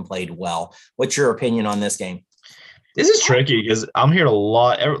showed up and played well. What's your opinion on this game? This is tricky because I'm hearing a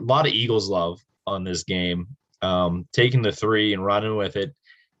lot of Eagles love on this game, taking the 3 and running with it.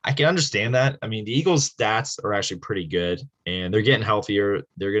 I can understand that. I mean, the Eagles' stats are actually pretty good, and they're getting healthier.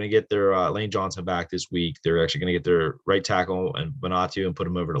 They're going to get their Lane Johnson back this week. They're actually going to get their right tackle and Bonatu and put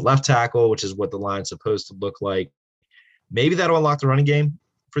him over to left tackle, which is what the line's supposed to look like. Maybe that'll unlock the running game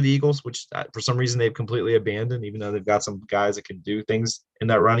for the Eagles, which for some reason they've completely abandoned, even though they've got some guys that can do things in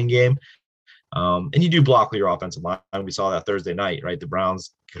that running game. And you do block with your offensive line. We saw that Thursday night, right? The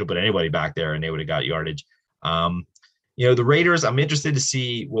Browns could have put anybody back there and they would have got yardage. The Raiders, I'm interested to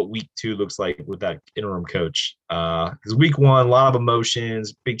see what week 2 looks like with that interim coach. Because week 1, a lot of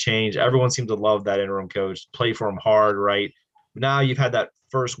emotions, big change. Everyone seemed to love that interim coach, play for him hard, right? But now you've had that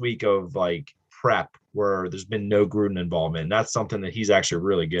first week of like prep where there's been no Gruden involvement. And that's something that he's actually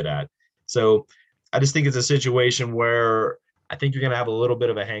really good at. So I just think it's a situation where I think you're going to have a little bit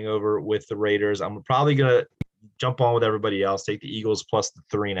of a hangover with the Raiders. I'm probably going to jump on with everybody else, take the Eagles plus the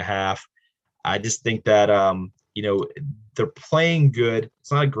 3.5. I just think that, they're playing good.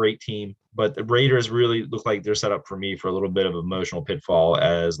 It's not a great team, but the Raiders really look like they're set up for me for a little bit of emotional pitfall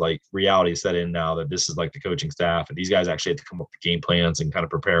as like reality set in now that this is like the coaching staff and these guys actually have to come up with game plans and kind of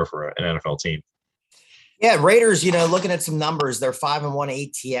prepare for an NFL team. Yeah, Raiders, looking at some numbers, they're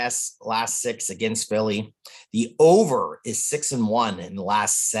 5-1 ATS last 6 against Philly. The over is 6-1 in the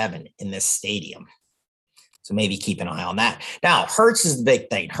last 7 in this stadium. So maybe keep an eye on that. Now, Hurts is the big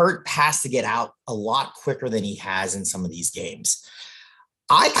thing. Hurts has to get out a lot quicker than he has in some of these games.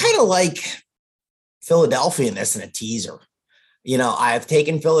 I kind of like Philadelphia in this in a teaser. I've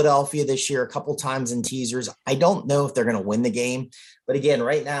taken Philadelphia this year a couple times in teasers. I don't know if they're going to win the game. But again,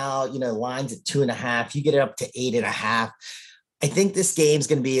 right now, line's at 2.5. You get it up to 8.5. I think this game's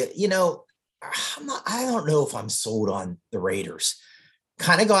going to be, I don't know if I'm sold on the Raiders.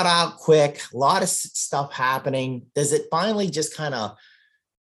 Kind of got out quick, a lot of stuff happening. Does it finally just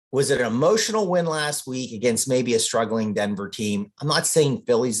was it an emotional win last week against maybe a struggling Denver team? I'm not saying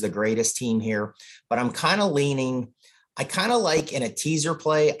Philly's the greatest team here, but I'm kind of leaning. I kind of like in a teaser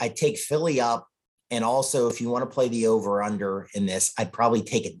play, I take Philly up. And also if you want to play the over under in this, I'd probably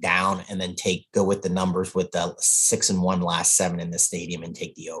take it down and then go with the numbers with the 6-1 last 7 in the stadium and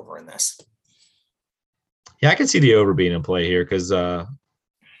take the over in this. Yeah, I can see the over being in play here because,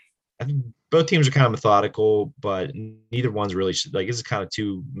 I think both teams are kind of methodical, but neither one's really it's kind of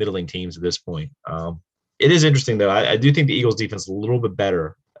 2 middling teams at this point. It is interesting though. I do think the Eagles defense is a little bit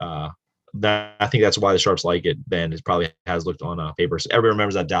better. I think that's why the Sharps like it than it probably has looked on paper. So everybody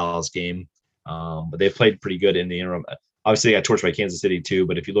remembers that Dallas game, but they've played pretty good in the interim. Obviously, they got torched by Kansas City too,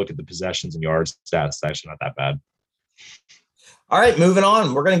 but if you look at the possessions and yards stats, it's actually not that bad. All right, moving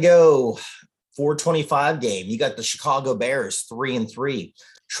on. We're going to go 4:25 game. You got the Chicago Bears 3-3.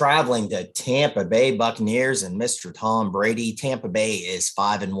 Traveling to Tampa Bay Buccaneers and Mr. Tom Brady. Tampa Bay is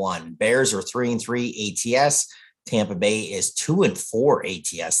 5-1. Bears are 3-3 ATS. Tampa Bay is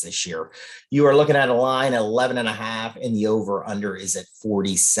 2-4 ATS this year. You are looking at a line at 11.5 and the over under is at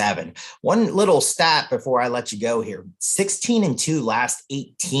 47. One little stat before I let you go here. 16-2 last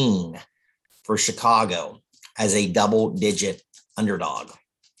 18 for Chicago as a double-digit underdog.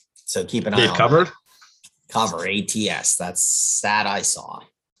 So keep an eye on They've covered? That. Cover ATS. That's stat I saw.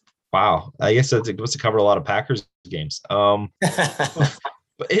 Wow. I guess that's to cover a lot of Packers games. But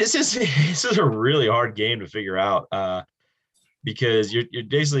this is a really hard game to figure out because you're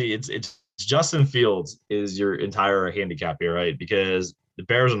basically it's Justin Fields is your entire handicap here, right? Because the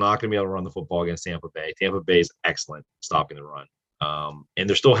Bears are not going to be able to run the football against Tampa Bay. Tampa Bay is excellent stopping the run. And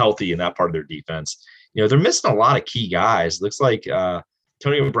they're still healthy in that part of their defense. they're missing a lot of key guys. Looks like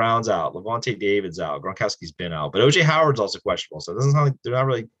Antonio Brown's out, Levante David's out, Gronkowski's been out, but OJ Howard's also questionable. So it doesn't sound like they're not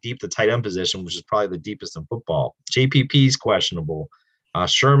really deep the tight end position, which is probably the deepest in football. JPP's questionable.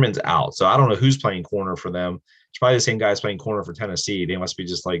 Sherman's out. So I don't know who's playing corner for them. It's probably the same guys playing corner for Tennessee. They must be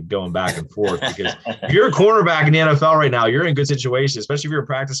just like going back and forth because if you're a cornerback in the NFL right now, you're in a good situation, especially if you're a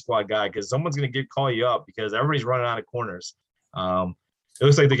practice squad guy, because someone's going to call you up because everybody's running out of corners. It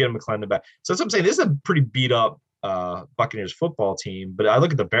looks like they're getting McClendon back. So that's what I'm saying. This is a pretty beat up Buccaneers football team, but I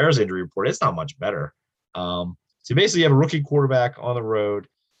look at the Bears injury report. It's not much better. So basically you have a rookie quarterback on the road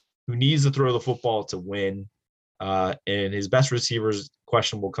who needs to throw the football to win. And his best receivers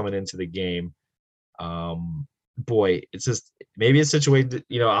questionable coming into the game. Boy, it's just maybe it's situated.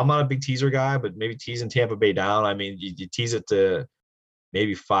 I'm not a big teaser guy, but maybe teasing Tampa Bay down. I mean, you tease it to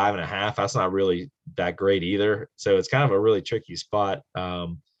maybe 5.5. That's not really that great either. So it's kind of a really tricky spot.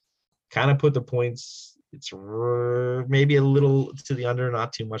 Kind of put the points. It's maybe a little to the under,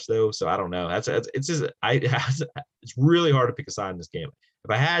 not too much though. So I don't know. It's really hard to pick a side in this game.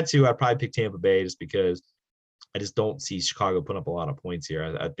 If I had to, I'd probably pick Tampa Bay just because I just don't see Chicago putting up a lot of points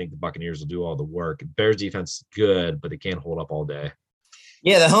here. I think the Buccaneers will do all the work. Bears defense is good, but they can't hold up all day.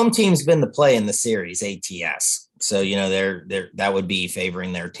 Yeah, the home team's been the play in the series, ATS. So, they're that would be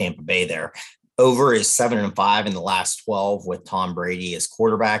favoring their Tampa Bay there. Over is 7-5 in the last 12 with Tom Brady as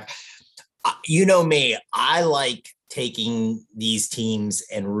quarterback. You know me, I like taking these teams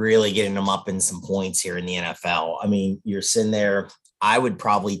and really getting them up in some points here in the NFL. I mean, you're sitting there. I would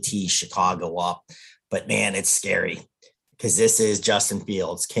probably tee Chicago up. But, man, it's scary because this is Justin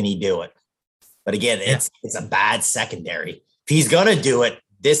Fields. Can he do it? But, again, it's a bad secondary. If he's going to do it,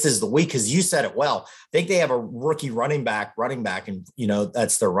 this is the week because you said it well. I think they have a rookie running back, and,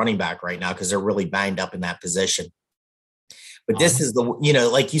 that's their running back right now because they're really banged up in that position. But this is the,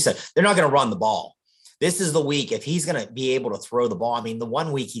 like you said, they're not going to run the ball. This is the week if he's going to be able to throw the ball. I mean, the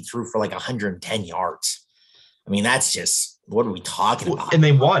 1 week he threw for like 110 yards. I mean, that's just – what are we talking about? And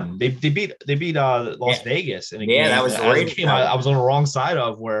they won. They beat Las Vegas in a game. That was great. I was on the wrong side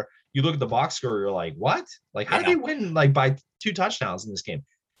of where you look at the box score, you're like, what? Like, how did they win like by 2 touchdowns in this game?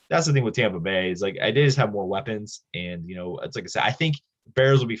 That's the thing with Tampa Bay is like I did just have more weapons, and it's like I said, I think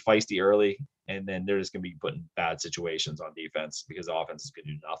Bears will be feisty early, and then they're just gonna be put in bad situations on defense because the offense is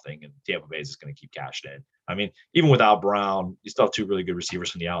gonna do nothing, and Tampa Bay is just gonna keep cashing in. I mean, even without Brown, you still have 2 really good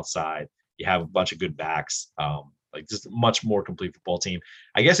receivers from the outside. You have a bunch of good backs. Like just a much more complete football team.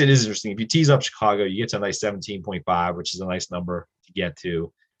 I guess it is interesting. If you tease up Chicago, you get to a nice 17.5, which is a nice number to get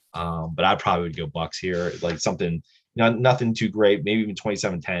to. But I probably would go Bucks here, like something, nothing too great, maybe even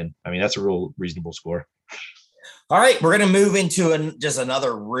 27-10. I mean, that's a real reasonable score. All right, we're going to move into just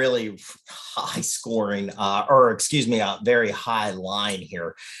another really high scoring, a very high line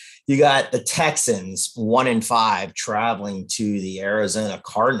here. You got the Texans 1-5 traveling to the Arizona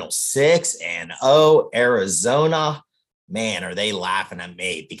Cardinals 6-0. Arizona, man, are they laughing at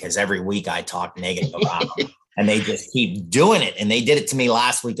me because every week I talk negative about them and they just keep doing it. And they did it to me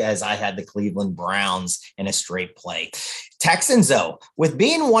last week as I had the Cleveland Browns in a straight play. Texans, though, with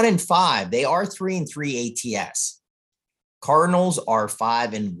being 1-5, they are 3-3 ATS. Cardinals are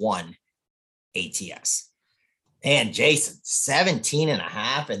 5-1 ATS. And Jason,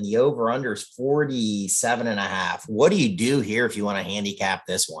 17.5 and the over-under is 47.5. What do you do here if you want to handicap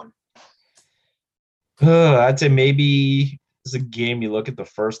this one? I'd say maybe it's a game you look at the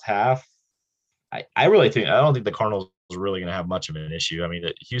first half. I don't think the Cardinals are really going to have much of an issue. I mean,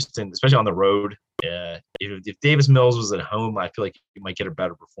 Houston, especially on the road, if Davis Mills was at home, I feel like you might get a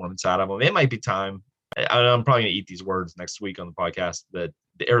better performance out of him. It might be time. I'm probably going to eat these words next week on the podcast that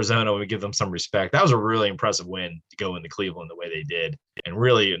Arizona would give them some respect. That was a really impressive win to go into Cleveland the way they did, and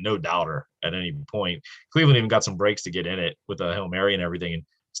really no doubter at any point. Cleveland even got some breaks to get in it with a Hail Mary and everything, and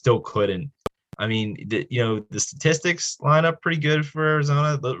still couldn't. I mean, the statistics line up pretty good for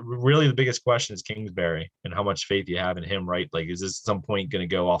Arizona. Really, the biggest question is Kingsbury and how much faith you have in him, right? Like, is this at some point going to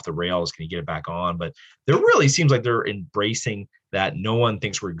go off the rails? Can he get it back on? But there really seems like they're embracing that no one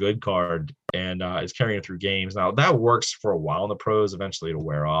thinks we're good card and is carrying it through games. Now, that works for a while in the pros. Eventually, it'll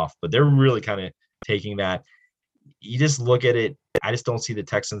wear off. But they're really kind of taking that. You just look at it. I just don't see the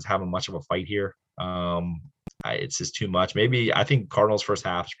Texans having much of a fight here. It's just too much. Maybe I think Cardinals first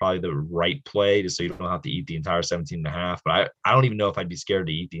half is probably the right play just so you don't have to eat the entire 17.5. But I don't even know if I'd be scared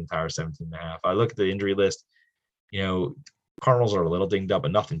to eat the entire 17.5. I look at the injury list, Cardinals are a little dinged up,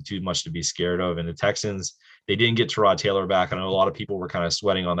 but nothing too much to be scared of. And the Texans, they didn't get Tyrod Taylor back. I know a lot of people were kind of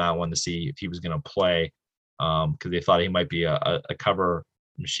sweating on that one to see if he was going to play because they thought he might be a cover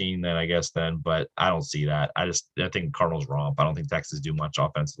machine then, I guess then. But I don't see that. I think Cardinals romp. I don't think Texans do much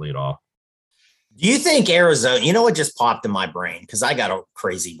offensively at all. Do you think Arizona, you know what just popped in my brain? Because I got a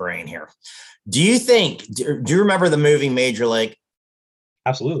crazy brain here. Do you remember the movie Major League?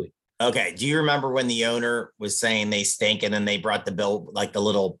 Absolutely. Okay. Do you remember when the owner was saying they stink and then they brought the bill, like the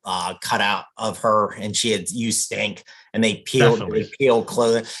little cutout of her and she had "you stink" and they peeled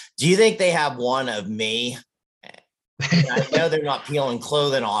clothing? Do you think they have one of me? I know they're not peeling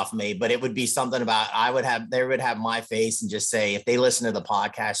clothing off me, but it would be something about they would have my face and just say, if they listen to the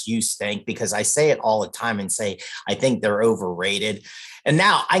podcast, "you stink," because I say it all the time and say, I think they're overrated. And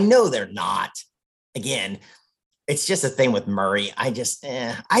now I know they're not. Again, it's just a thing with Murray. I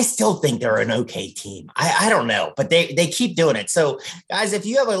still think they're an okay team. I don't know, but they keep doing it. So guys, if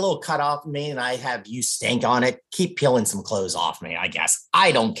you have a little cut off of me and I have "you stink" on it, keep peeling some clothes off me, I guess.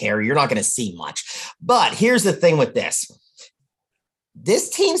 I don't care. You're not going to see much. But here's the thing with this. This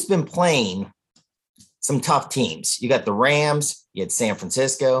team's been playing some tough teams. You got the Rams, you had San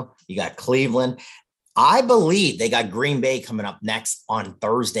Francisco, you got Cleveland. I believe they got Green Bay coming up next on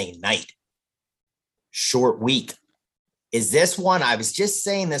Thursday night. Short week. Is this one, I was just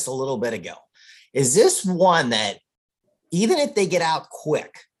saying this a little bit ago, is this one that even if they get out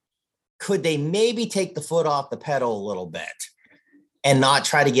quick, could they maybe take the foot off the pedal a little bit and not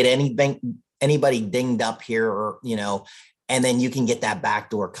try to get anybody dinged up here, or, and then you can get that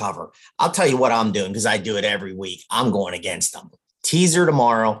backdoor cover? I'll tell you what I'm doing, because I do it every week. I'm going against them. Teaser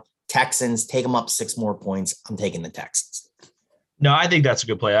tomorrow, Texans, take them up 6 more points. I'm taking the Texans. No, I think that's a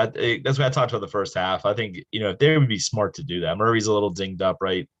good play. That's what I talked about the first half. I think, if they would be smart to do that. Murray's a little dinged up,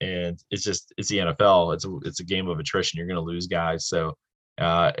 right? And it's the NFL. It's a game of attrition. You're going to lose guys. So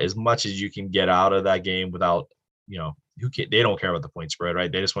as much as you can get out of that game without, they don't care about the point spread,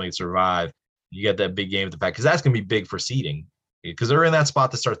 right? They just want to survive. You get that big game with the Pack, because that's going to be big for seeding, because they're in that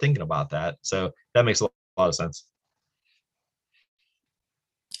spot to start thinking about that. So that makes a lot of sense.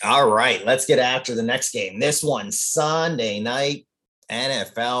 All right, let's get after the next game. This one, Sunday night,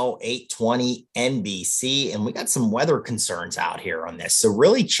 NFL 820 NBC, and we got some weather concerns out here on this. So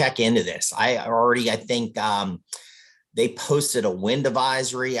really check into this. I think they posted a wind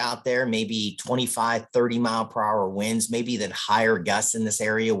advisory out there, maybe 25, 30 mile per hour winds, maybe even higher gusts in this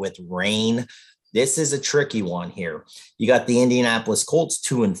area with rain. This is a tricky one here. You got the Indianapolis Colts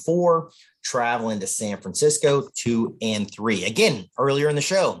 2-4, traveling to San Francisco 2-3. Again, earlier in the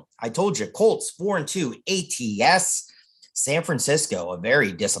show, I told you Colts 4-2 ATS. San Francisco, a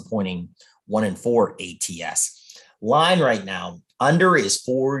very disappointing 1-4 ATS. Line right now, under is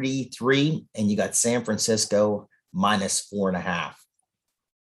 43, and you got San Francisco -4.5.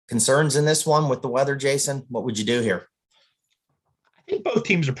 Concerns in this one with the weather, Jason? What would you do here? I think both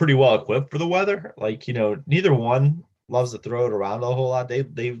teams are pretty well equipped for the weather. Neither one loves to throw it around a whole lot.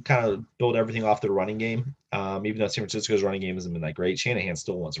 They've kind of built everything off their running game. Even though San Francisco's running game hasn't been that great, Shanahan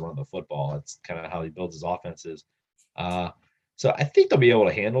still wants to run the football. That's kind of how he builds his offenses. So I think they'll be able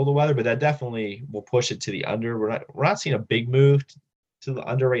to handle the weather, but that definitely will push it to the under. We're not seeing a big move to the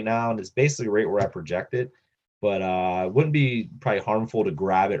under right now, and it's basically right where I projected. But it wouldn't be probably harmful to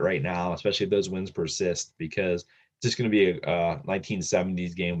grab it right now, especially if those winds persist, because it's just going to be a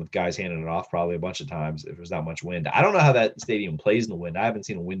 1970s game with guys handing it off probably a bunch of times if there's not much wind. I don't know how that stadium plays in the wind. I haven't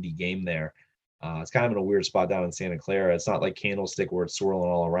seen a windy game there. It's kind of in a weird spot down in Santa Clara. It's not like Candlestick where it's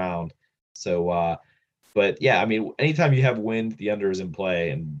swirling all around. So, but yeah, I mean, anytime you have wind, the under is in play.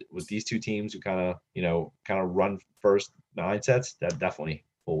 And with these two teams who kind of run first mindsets, that definitely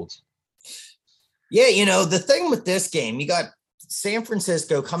holds. Yeah, the thing with this game, you got San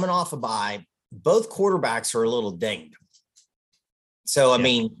Francisco coming off a bye. Both quarterbacks are a little dinged. So, I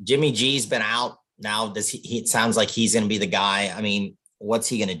mean, Jimmy G's been out now. It sounds like he's going to be the guy. I mean, what's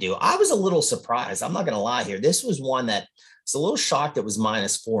he going to do? I was a little surprised. I'm not going to lie here. This was one that was a little shocked. It was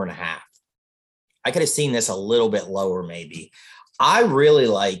 -4.5. I could have seen this a little bit lower, maybe. I really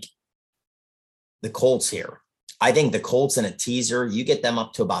like the Colts here. I think the Colts in a teaser, you get them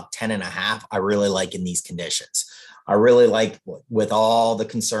up to about 10.5. I really like in these conditions. I really like with all the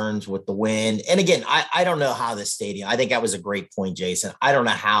concerns with the wind. And again, I don't know how this stadium, I think that was a great point, Jason. I don't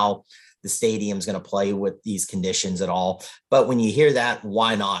know how the stadium's going to play with these conditions at all. But when you hear that,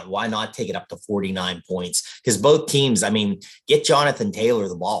 why not? Why not take it up to 49 points? Because both teams, I mean, get Jonathan Taylor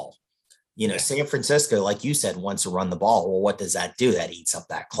the ball. San Francisco, like you said, wants to run the ball. Well, what does that do? That eats up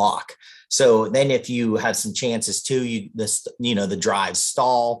that clock. So then if you have some chances too, the drives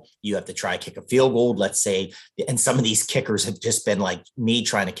stall, you have to try to kick a field goal, let's say. And some of these kickers have just been like me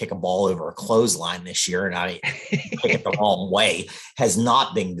trying to kick a ball over a clothesline this year, and I kick it the wrong way, has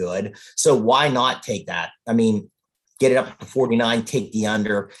not been good. So why not take that? I mean, get it up to 49, take the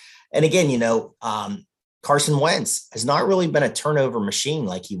under. And again, Carson Wentz has not really been a turnover machine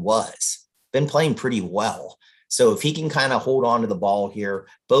like he was. been playing pretty well. So if he can kind of hold on to the ball here,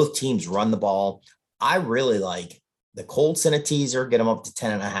 both teams run the ball. I really like the Colts in a teaser, get them up to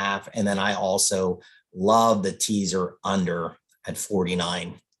 10.5. And then I also love the teaser under at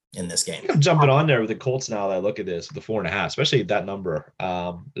 49 in this game. I'm jumping on there with the Colts now that I look at this with the 4.5, especially that number,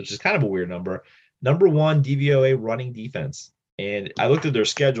 which is kind of a weird number. Number 1 DVOA running defense. And I looked at their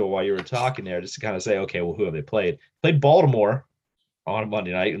schedule while you were talking there just to kind of say, okay, well, who have they played? Played Baltimore on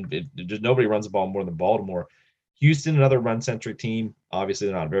Monday night, and nobody runs the ball more than Baltimore. Houston, another run-centric team. Obviously,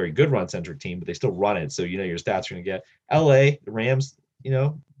 they're not a very good run-centric team, but they still run it. So, your stats are going to get. LA, the Rams,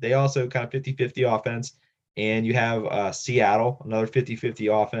 they also kind of 50-50 offense. And you have Seattle, another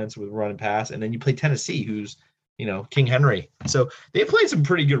 50-50 offense with run and pass. And then you play Tennessee, who's, King Henry. So they played some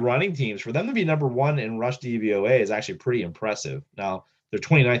pretty good running teams. For them to be number 1 in rush DVOA is actually pretty impressive. Now, they're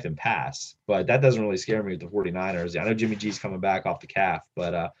 29th in pass, but that doesn't really scare me with the 49ers. I know Jimmy G's coming back off the calf,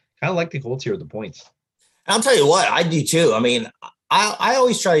 but kind of like the Colts here with the points. I'll tell you what, I do too. I mean, I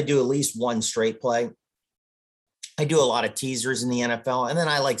always try to do at least one straight play. I do a lot of teasers in the NFL, and then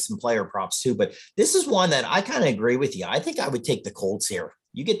I like some player props too. But this is one that I kind of agree with you. I think I would take the Colts here.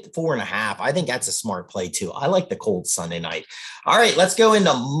 You get the 4.5. I think that's a smart play too. I like the Colts Sunday night. All right, let's go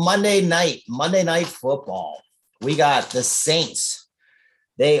into Monday night football. We got the Saints.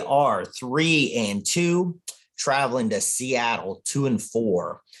 They are 3-2, traveling to Seattle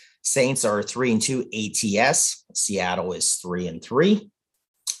 2-4. Saints are 3-2 ATS. Seattle is 3-3.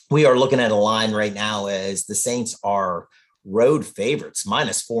 We are looking at a line right now as the Saints are road favorites,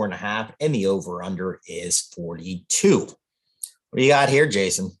 -4.5, and the over-under is 42. What do you got here,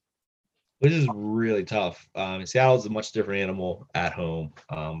 Jason? This is really tough. Seattle is a much different animal at home.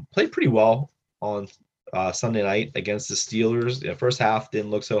 Played pretty well on Sunday night against the Steelers. The first half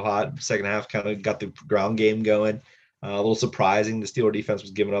didn't look so hot. Second half kind of got the ground game going. A little surprising. The Steelers defense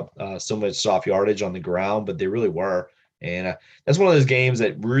was giving up so much soft yardage on the ground, but they really were. And that's one of those games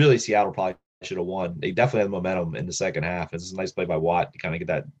that really Seattle probably should have won. They definitely had momentum in the second half. It's a nice play by Watt to kind of get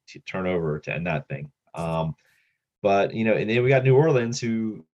that turnover to end that thing. But, and then we got New Orleans,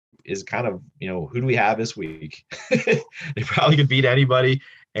 who is kind of, who do we have this week? They probably could beat anybody.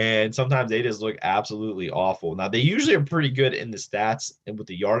 And sometimes they just look absolutely awful. Now, they usually are pretty good in the stats and with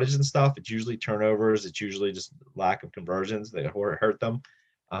the yardage and stuff. It's usually turnovers. It's usually just lack of conversions that hurt them.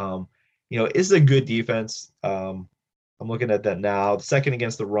 It's a good defense. I'm looking at that now. The second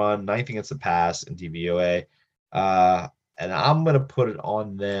against the run, 9th against the pass in DVOA. And I'm going to put it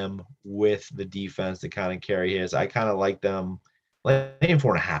on them with the defense to kind of carry his. I kind of like them. Like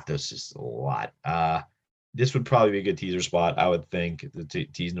 4.5, that's just a lot. This would probably be a good teaser spot, I would think, to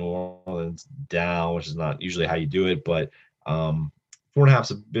tease New Orleans down, which is not usually how you do it. But 4.5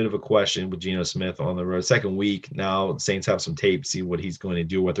 is a bit of a question with Geno Smith on the road. Second week now, the Saints have some tape, see what he's going to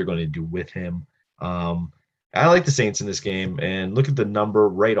do, what they're going to do with him. I like the Saints in this game, and look at the number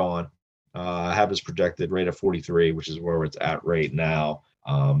right on. I have this projected right at 43, which is where it's at right now.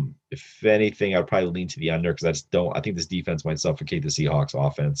 If anything, I would probably lean to the under because I think this defense might suffocate the Seahawks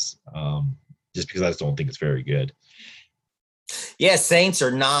offense just because I just don't think it's very good. Yeah, Saints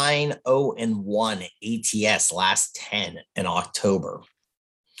are 9-0-1 ATS last 10 in October.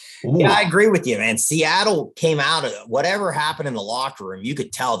 Ooh. Yeah, I agree with you, man. Seattle came out of whatever happened in the locker room. You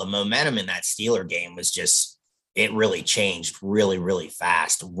could tell the momentum in that Steeler game was just, it really changed really, really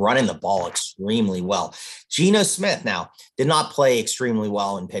fast, running the ball extremely well. Geno Smith now did not play extremely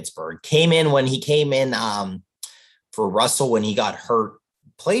well in Pittsburgh. Came in for Russell when he got hurt,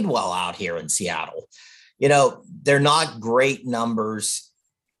 played well out here in Seattle. They're not great numbers.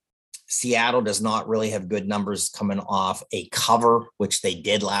 Seattle does not really have good numbers coming off a cover, which they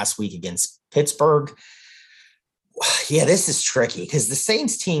did last week against Pittsburgh. Yeah, this is tricky because the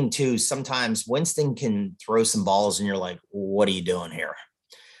Saints team too, sometimes Winston can throw some balls and you're like, what are you doing here?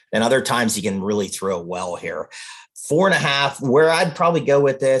 And other times he can really throw well here. 4.5, where I'd probably go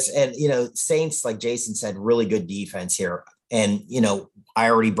with this. And, Saints, like Jason said, really good defense here. And, I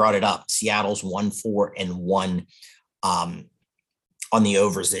already brought it up. Seattle's 1-4-1 on the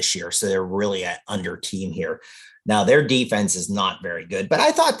overs this year. So they're really an under team here. Now their defense is not very good, but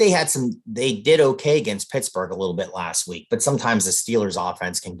I thought they did okay against Pittsburgh a little bit last week, but sometimes the Steelers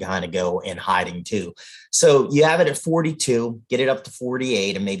offense can kind of go in hiding too. So you have it at 42, get it up to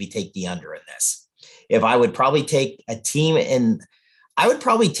 48 and maybe take the under in this. If I would probably take a team I would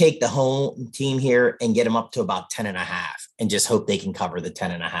probably take the home team here and get them up to about 10.5 and just hope they can cover the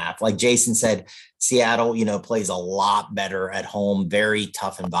 10.5. Like Jason said, Seattle, plays a lot better at home, very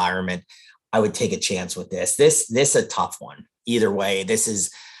tough environment. I would take a chance with this. This a tough one. Either way,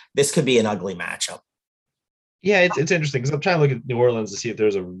 this could be an ugly matchup. Yeah, it's interesting because I'm trying to look at New Orleans to see if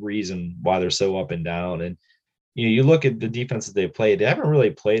there's a reason why they're so up and down. And you look at the defenses they played; they haven't really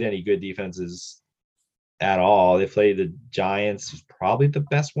played any good defenses at all. They played the Giants, was probably the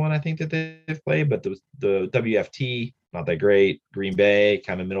best one I think that they've played, but the WFT not that great. Green Bay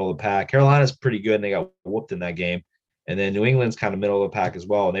kind of middle of the pack. Carolina's pretty good, and they got whooped in that game. And then New England's kind of middle of the pack as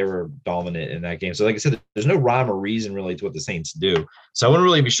well, and they were dominant in that game. So, like I said, there's no rhyme or reason really to what the Saints do. So I wouldn't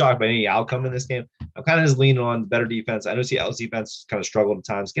really be shocked by any outcome in this game. I'm kind of just leaning on better defense. I know Seattle's defense kind of struggled at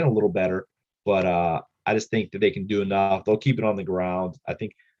times, getting a little better, but I just think that they can do enough. They'll keep it on the ground. I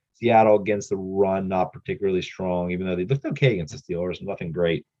think Seattle against the run, not particularly strong, even though they looked okay against the Steelers, nothing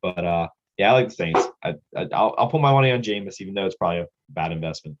great. But yeah, I like the Saints. I'll put my money on Jameis, even though it's probably a bad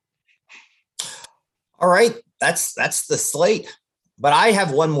investment. All right, that's the slate. But I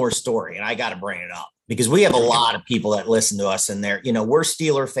have one more story, and I got to bring it up because we have a lot of people that listen to us, and we're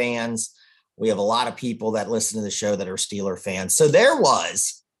Steeler fans. We have a lot of people that listen to the show that are Steeler fans. So there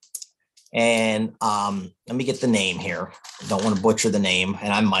was, and let me get the name here. I don't want to butcher the name,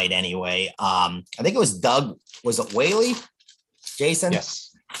 and I might anyway. I think it was Doug. Was it Whaley? Jason? Yes.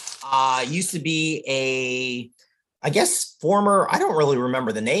 Used to be I guess former, I don't really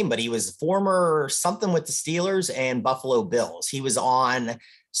remember the name, but he was former something with the Steelers and Buffalo Bills. He was on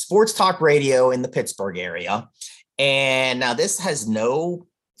sports talk radio in the Pittsburgh area. And now this has no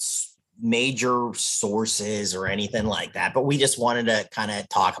major sources or anything like that, but we just wanted to kind of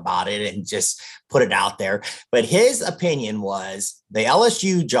talk about it and just put it out there. But his opinion was the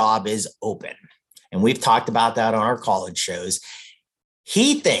LSU job is open. And we've talked about that on our college shows.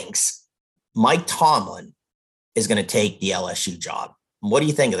 He thinks Mike Tomlin is going to take the LSU job. What do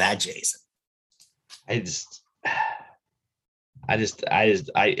you think of that, Jason? I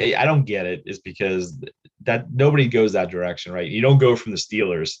don't get it. It's because that nobody goes that direction, right? You don't go from the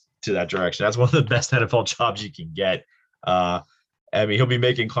Steelers to that direction. That's one of the best NFL jobs you can get. I mean, he'll be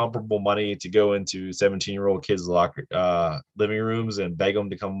making comparable money to go into 17-year-old kids' living rooms and beg them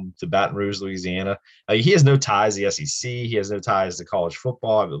to come to Baton Rouge, Louisiana. He has no ties to the SEC. He has no ties to college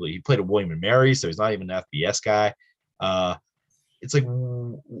football. I believe he played at William & Mary, so he's not even an FBS guy. It's like,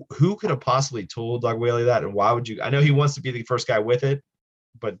 who could have possibly told Doug Whaley that, and why would you? I know he wants to be the first guy with it,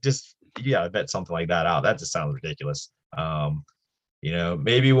 but just I bet something like that out. That just sounds ridiculous.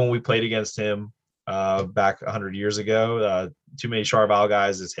 Maybe when we played against him back 100 years ago, too many Charval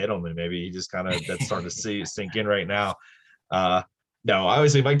guys just hit him, and maybe he just kind of that's starting to sink in right now. No, I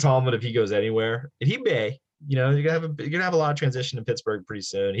would say Mike Tomlin, if he goes anywhere, and he may, you're gonna have a lot of transition in Pittsburgh pretty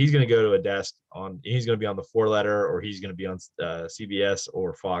soon. He's gonna go to a desk he's gonna be on the 4-letter, or he's gonna be on CBS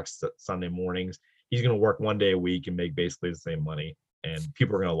or Fox Sunday mornings. He's gonna work one day a week and make basically the same money, and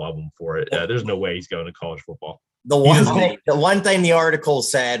people are gonna love him for it. There's no way he's going to college football. The one thing the article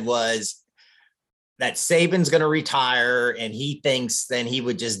said was that Saban's going to retire, and he thinks then he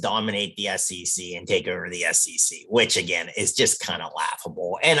would just dominate the SEC and take over the SEC, which again is just kind of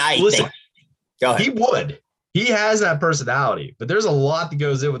laughable. And go ahead. He would. He has that personality, but there's a lot that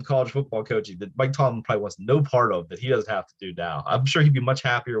goes in with college football coaching that Mike Tomlin probably wants no part of that he doesn't have to do now. I'm sure he'd be much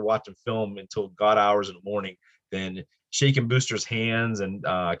happier watching film until God hours in the morning than shaking boosters' hands and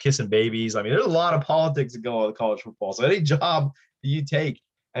kissing babies. I mean, there's a lot of politics that go on with college football. So any job that you take,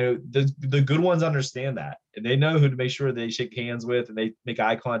 the good ones understand that, and they know who to make sure they shake hands with and they make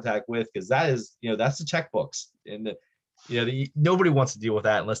eye contact with, because that is, that's the checkbooks, and nobody wants to deal with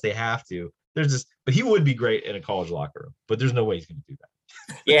that unless they have to. But he would be great in a college locker room, but there's no way he's going to do that.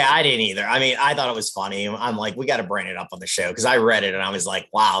 Yeah, I didn't either. I mean, I thought it was funny. I'm like, we got to bring it up on the show because I read it and I was like,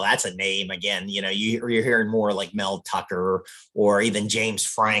 wow, that's a name again. You're hearing more like Mel Tucker or even James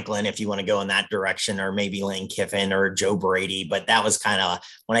Franklin, if you want to go in that direction, or maybe Lane Kiffin or Joe Brady. But that was kind of,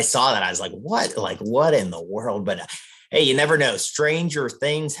 when I saw that, I was like, what in the world? But hey, you never know. Stranger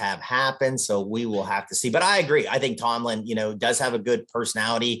things have happened, so we will have to see. But I agree. I think Tomlin, does have a good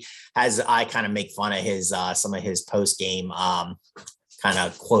personality. I kind of make fun of his some of his post game kind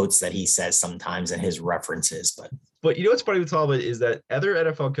of quotes that he says sometimes and his references. But what's funny with Tomlin is that other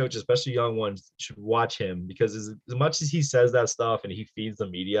NFL coaches, especially young ones, should watch him, because as much as he says that stuff and he feeds the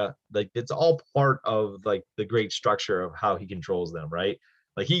media, like it's all part of like the great structure of how he controls them, right?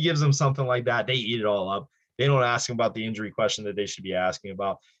 Like he gives them something like that, they eat it all up. They don't ask him about the injury question that they should be asking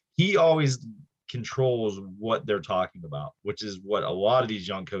about. He always controls what they're talking about, which is what a lot of these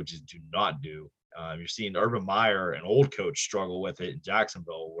young coaches do not do. You're seeing Urban Meyer, an old coach, struggle with it in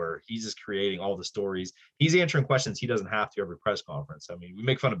Jacksonville, where he's just creating all the stories. He's answering questions he doesn't have to every press conference. I mean, we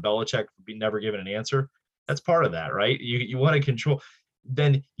make fun of Belichick for being never given an answer. That's part of that, right? You want to control.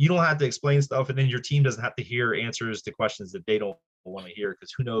 Then you don't have to explain stuff, and then your team doesn't have to hear answers to questions that they don't want to hear,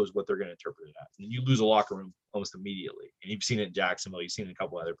 because who knows what they're going to interpret it as. And you lose a locker room almost immediately. And you've seen it in Jacksonville. You've seen it in a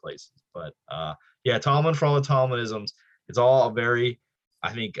couple other places. But, Tomlin, for all the Tomlinisms, it's all a very,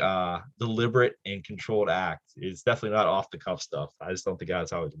 I think, deliberate and controlled act. It's definitely not off-the-cuff stuff. I just don't think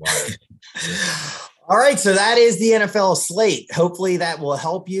that's how it's wired. All right, so that is the NFL slate. Hopefully that will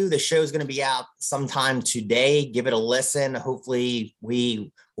help you. The show is going to be out sometime today. Give it a listen. Hopefully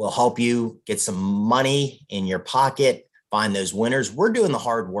we will help you get some money in your pocket, find those winners. We're doing the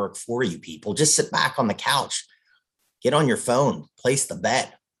hard work for you people. Just sit back on the couch, get on your phone, place the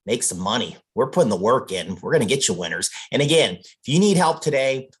bet, make some money. We're putting the work in. We're going to get you winners. And again, if you need help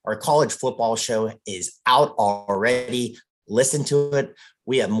today, our college football show is out already. Listen to it.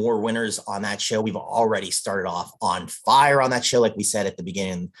 We have more winners on that show. We've already started off on fire on that show, like we said at the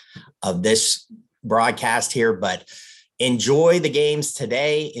beginning of this broadcast here. But enjoy the games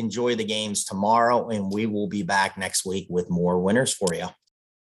today, enjoy the games tomorrow, and we will be back next week with more winners for you.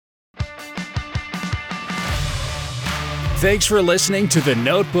 Thanks for listening to the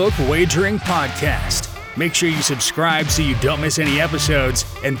Notebook Wagering Podcast. Make sure you subscribe so you don't miss any episodes,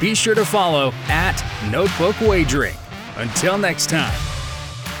 and be sure to follow @Notebook Wagering. Until next time.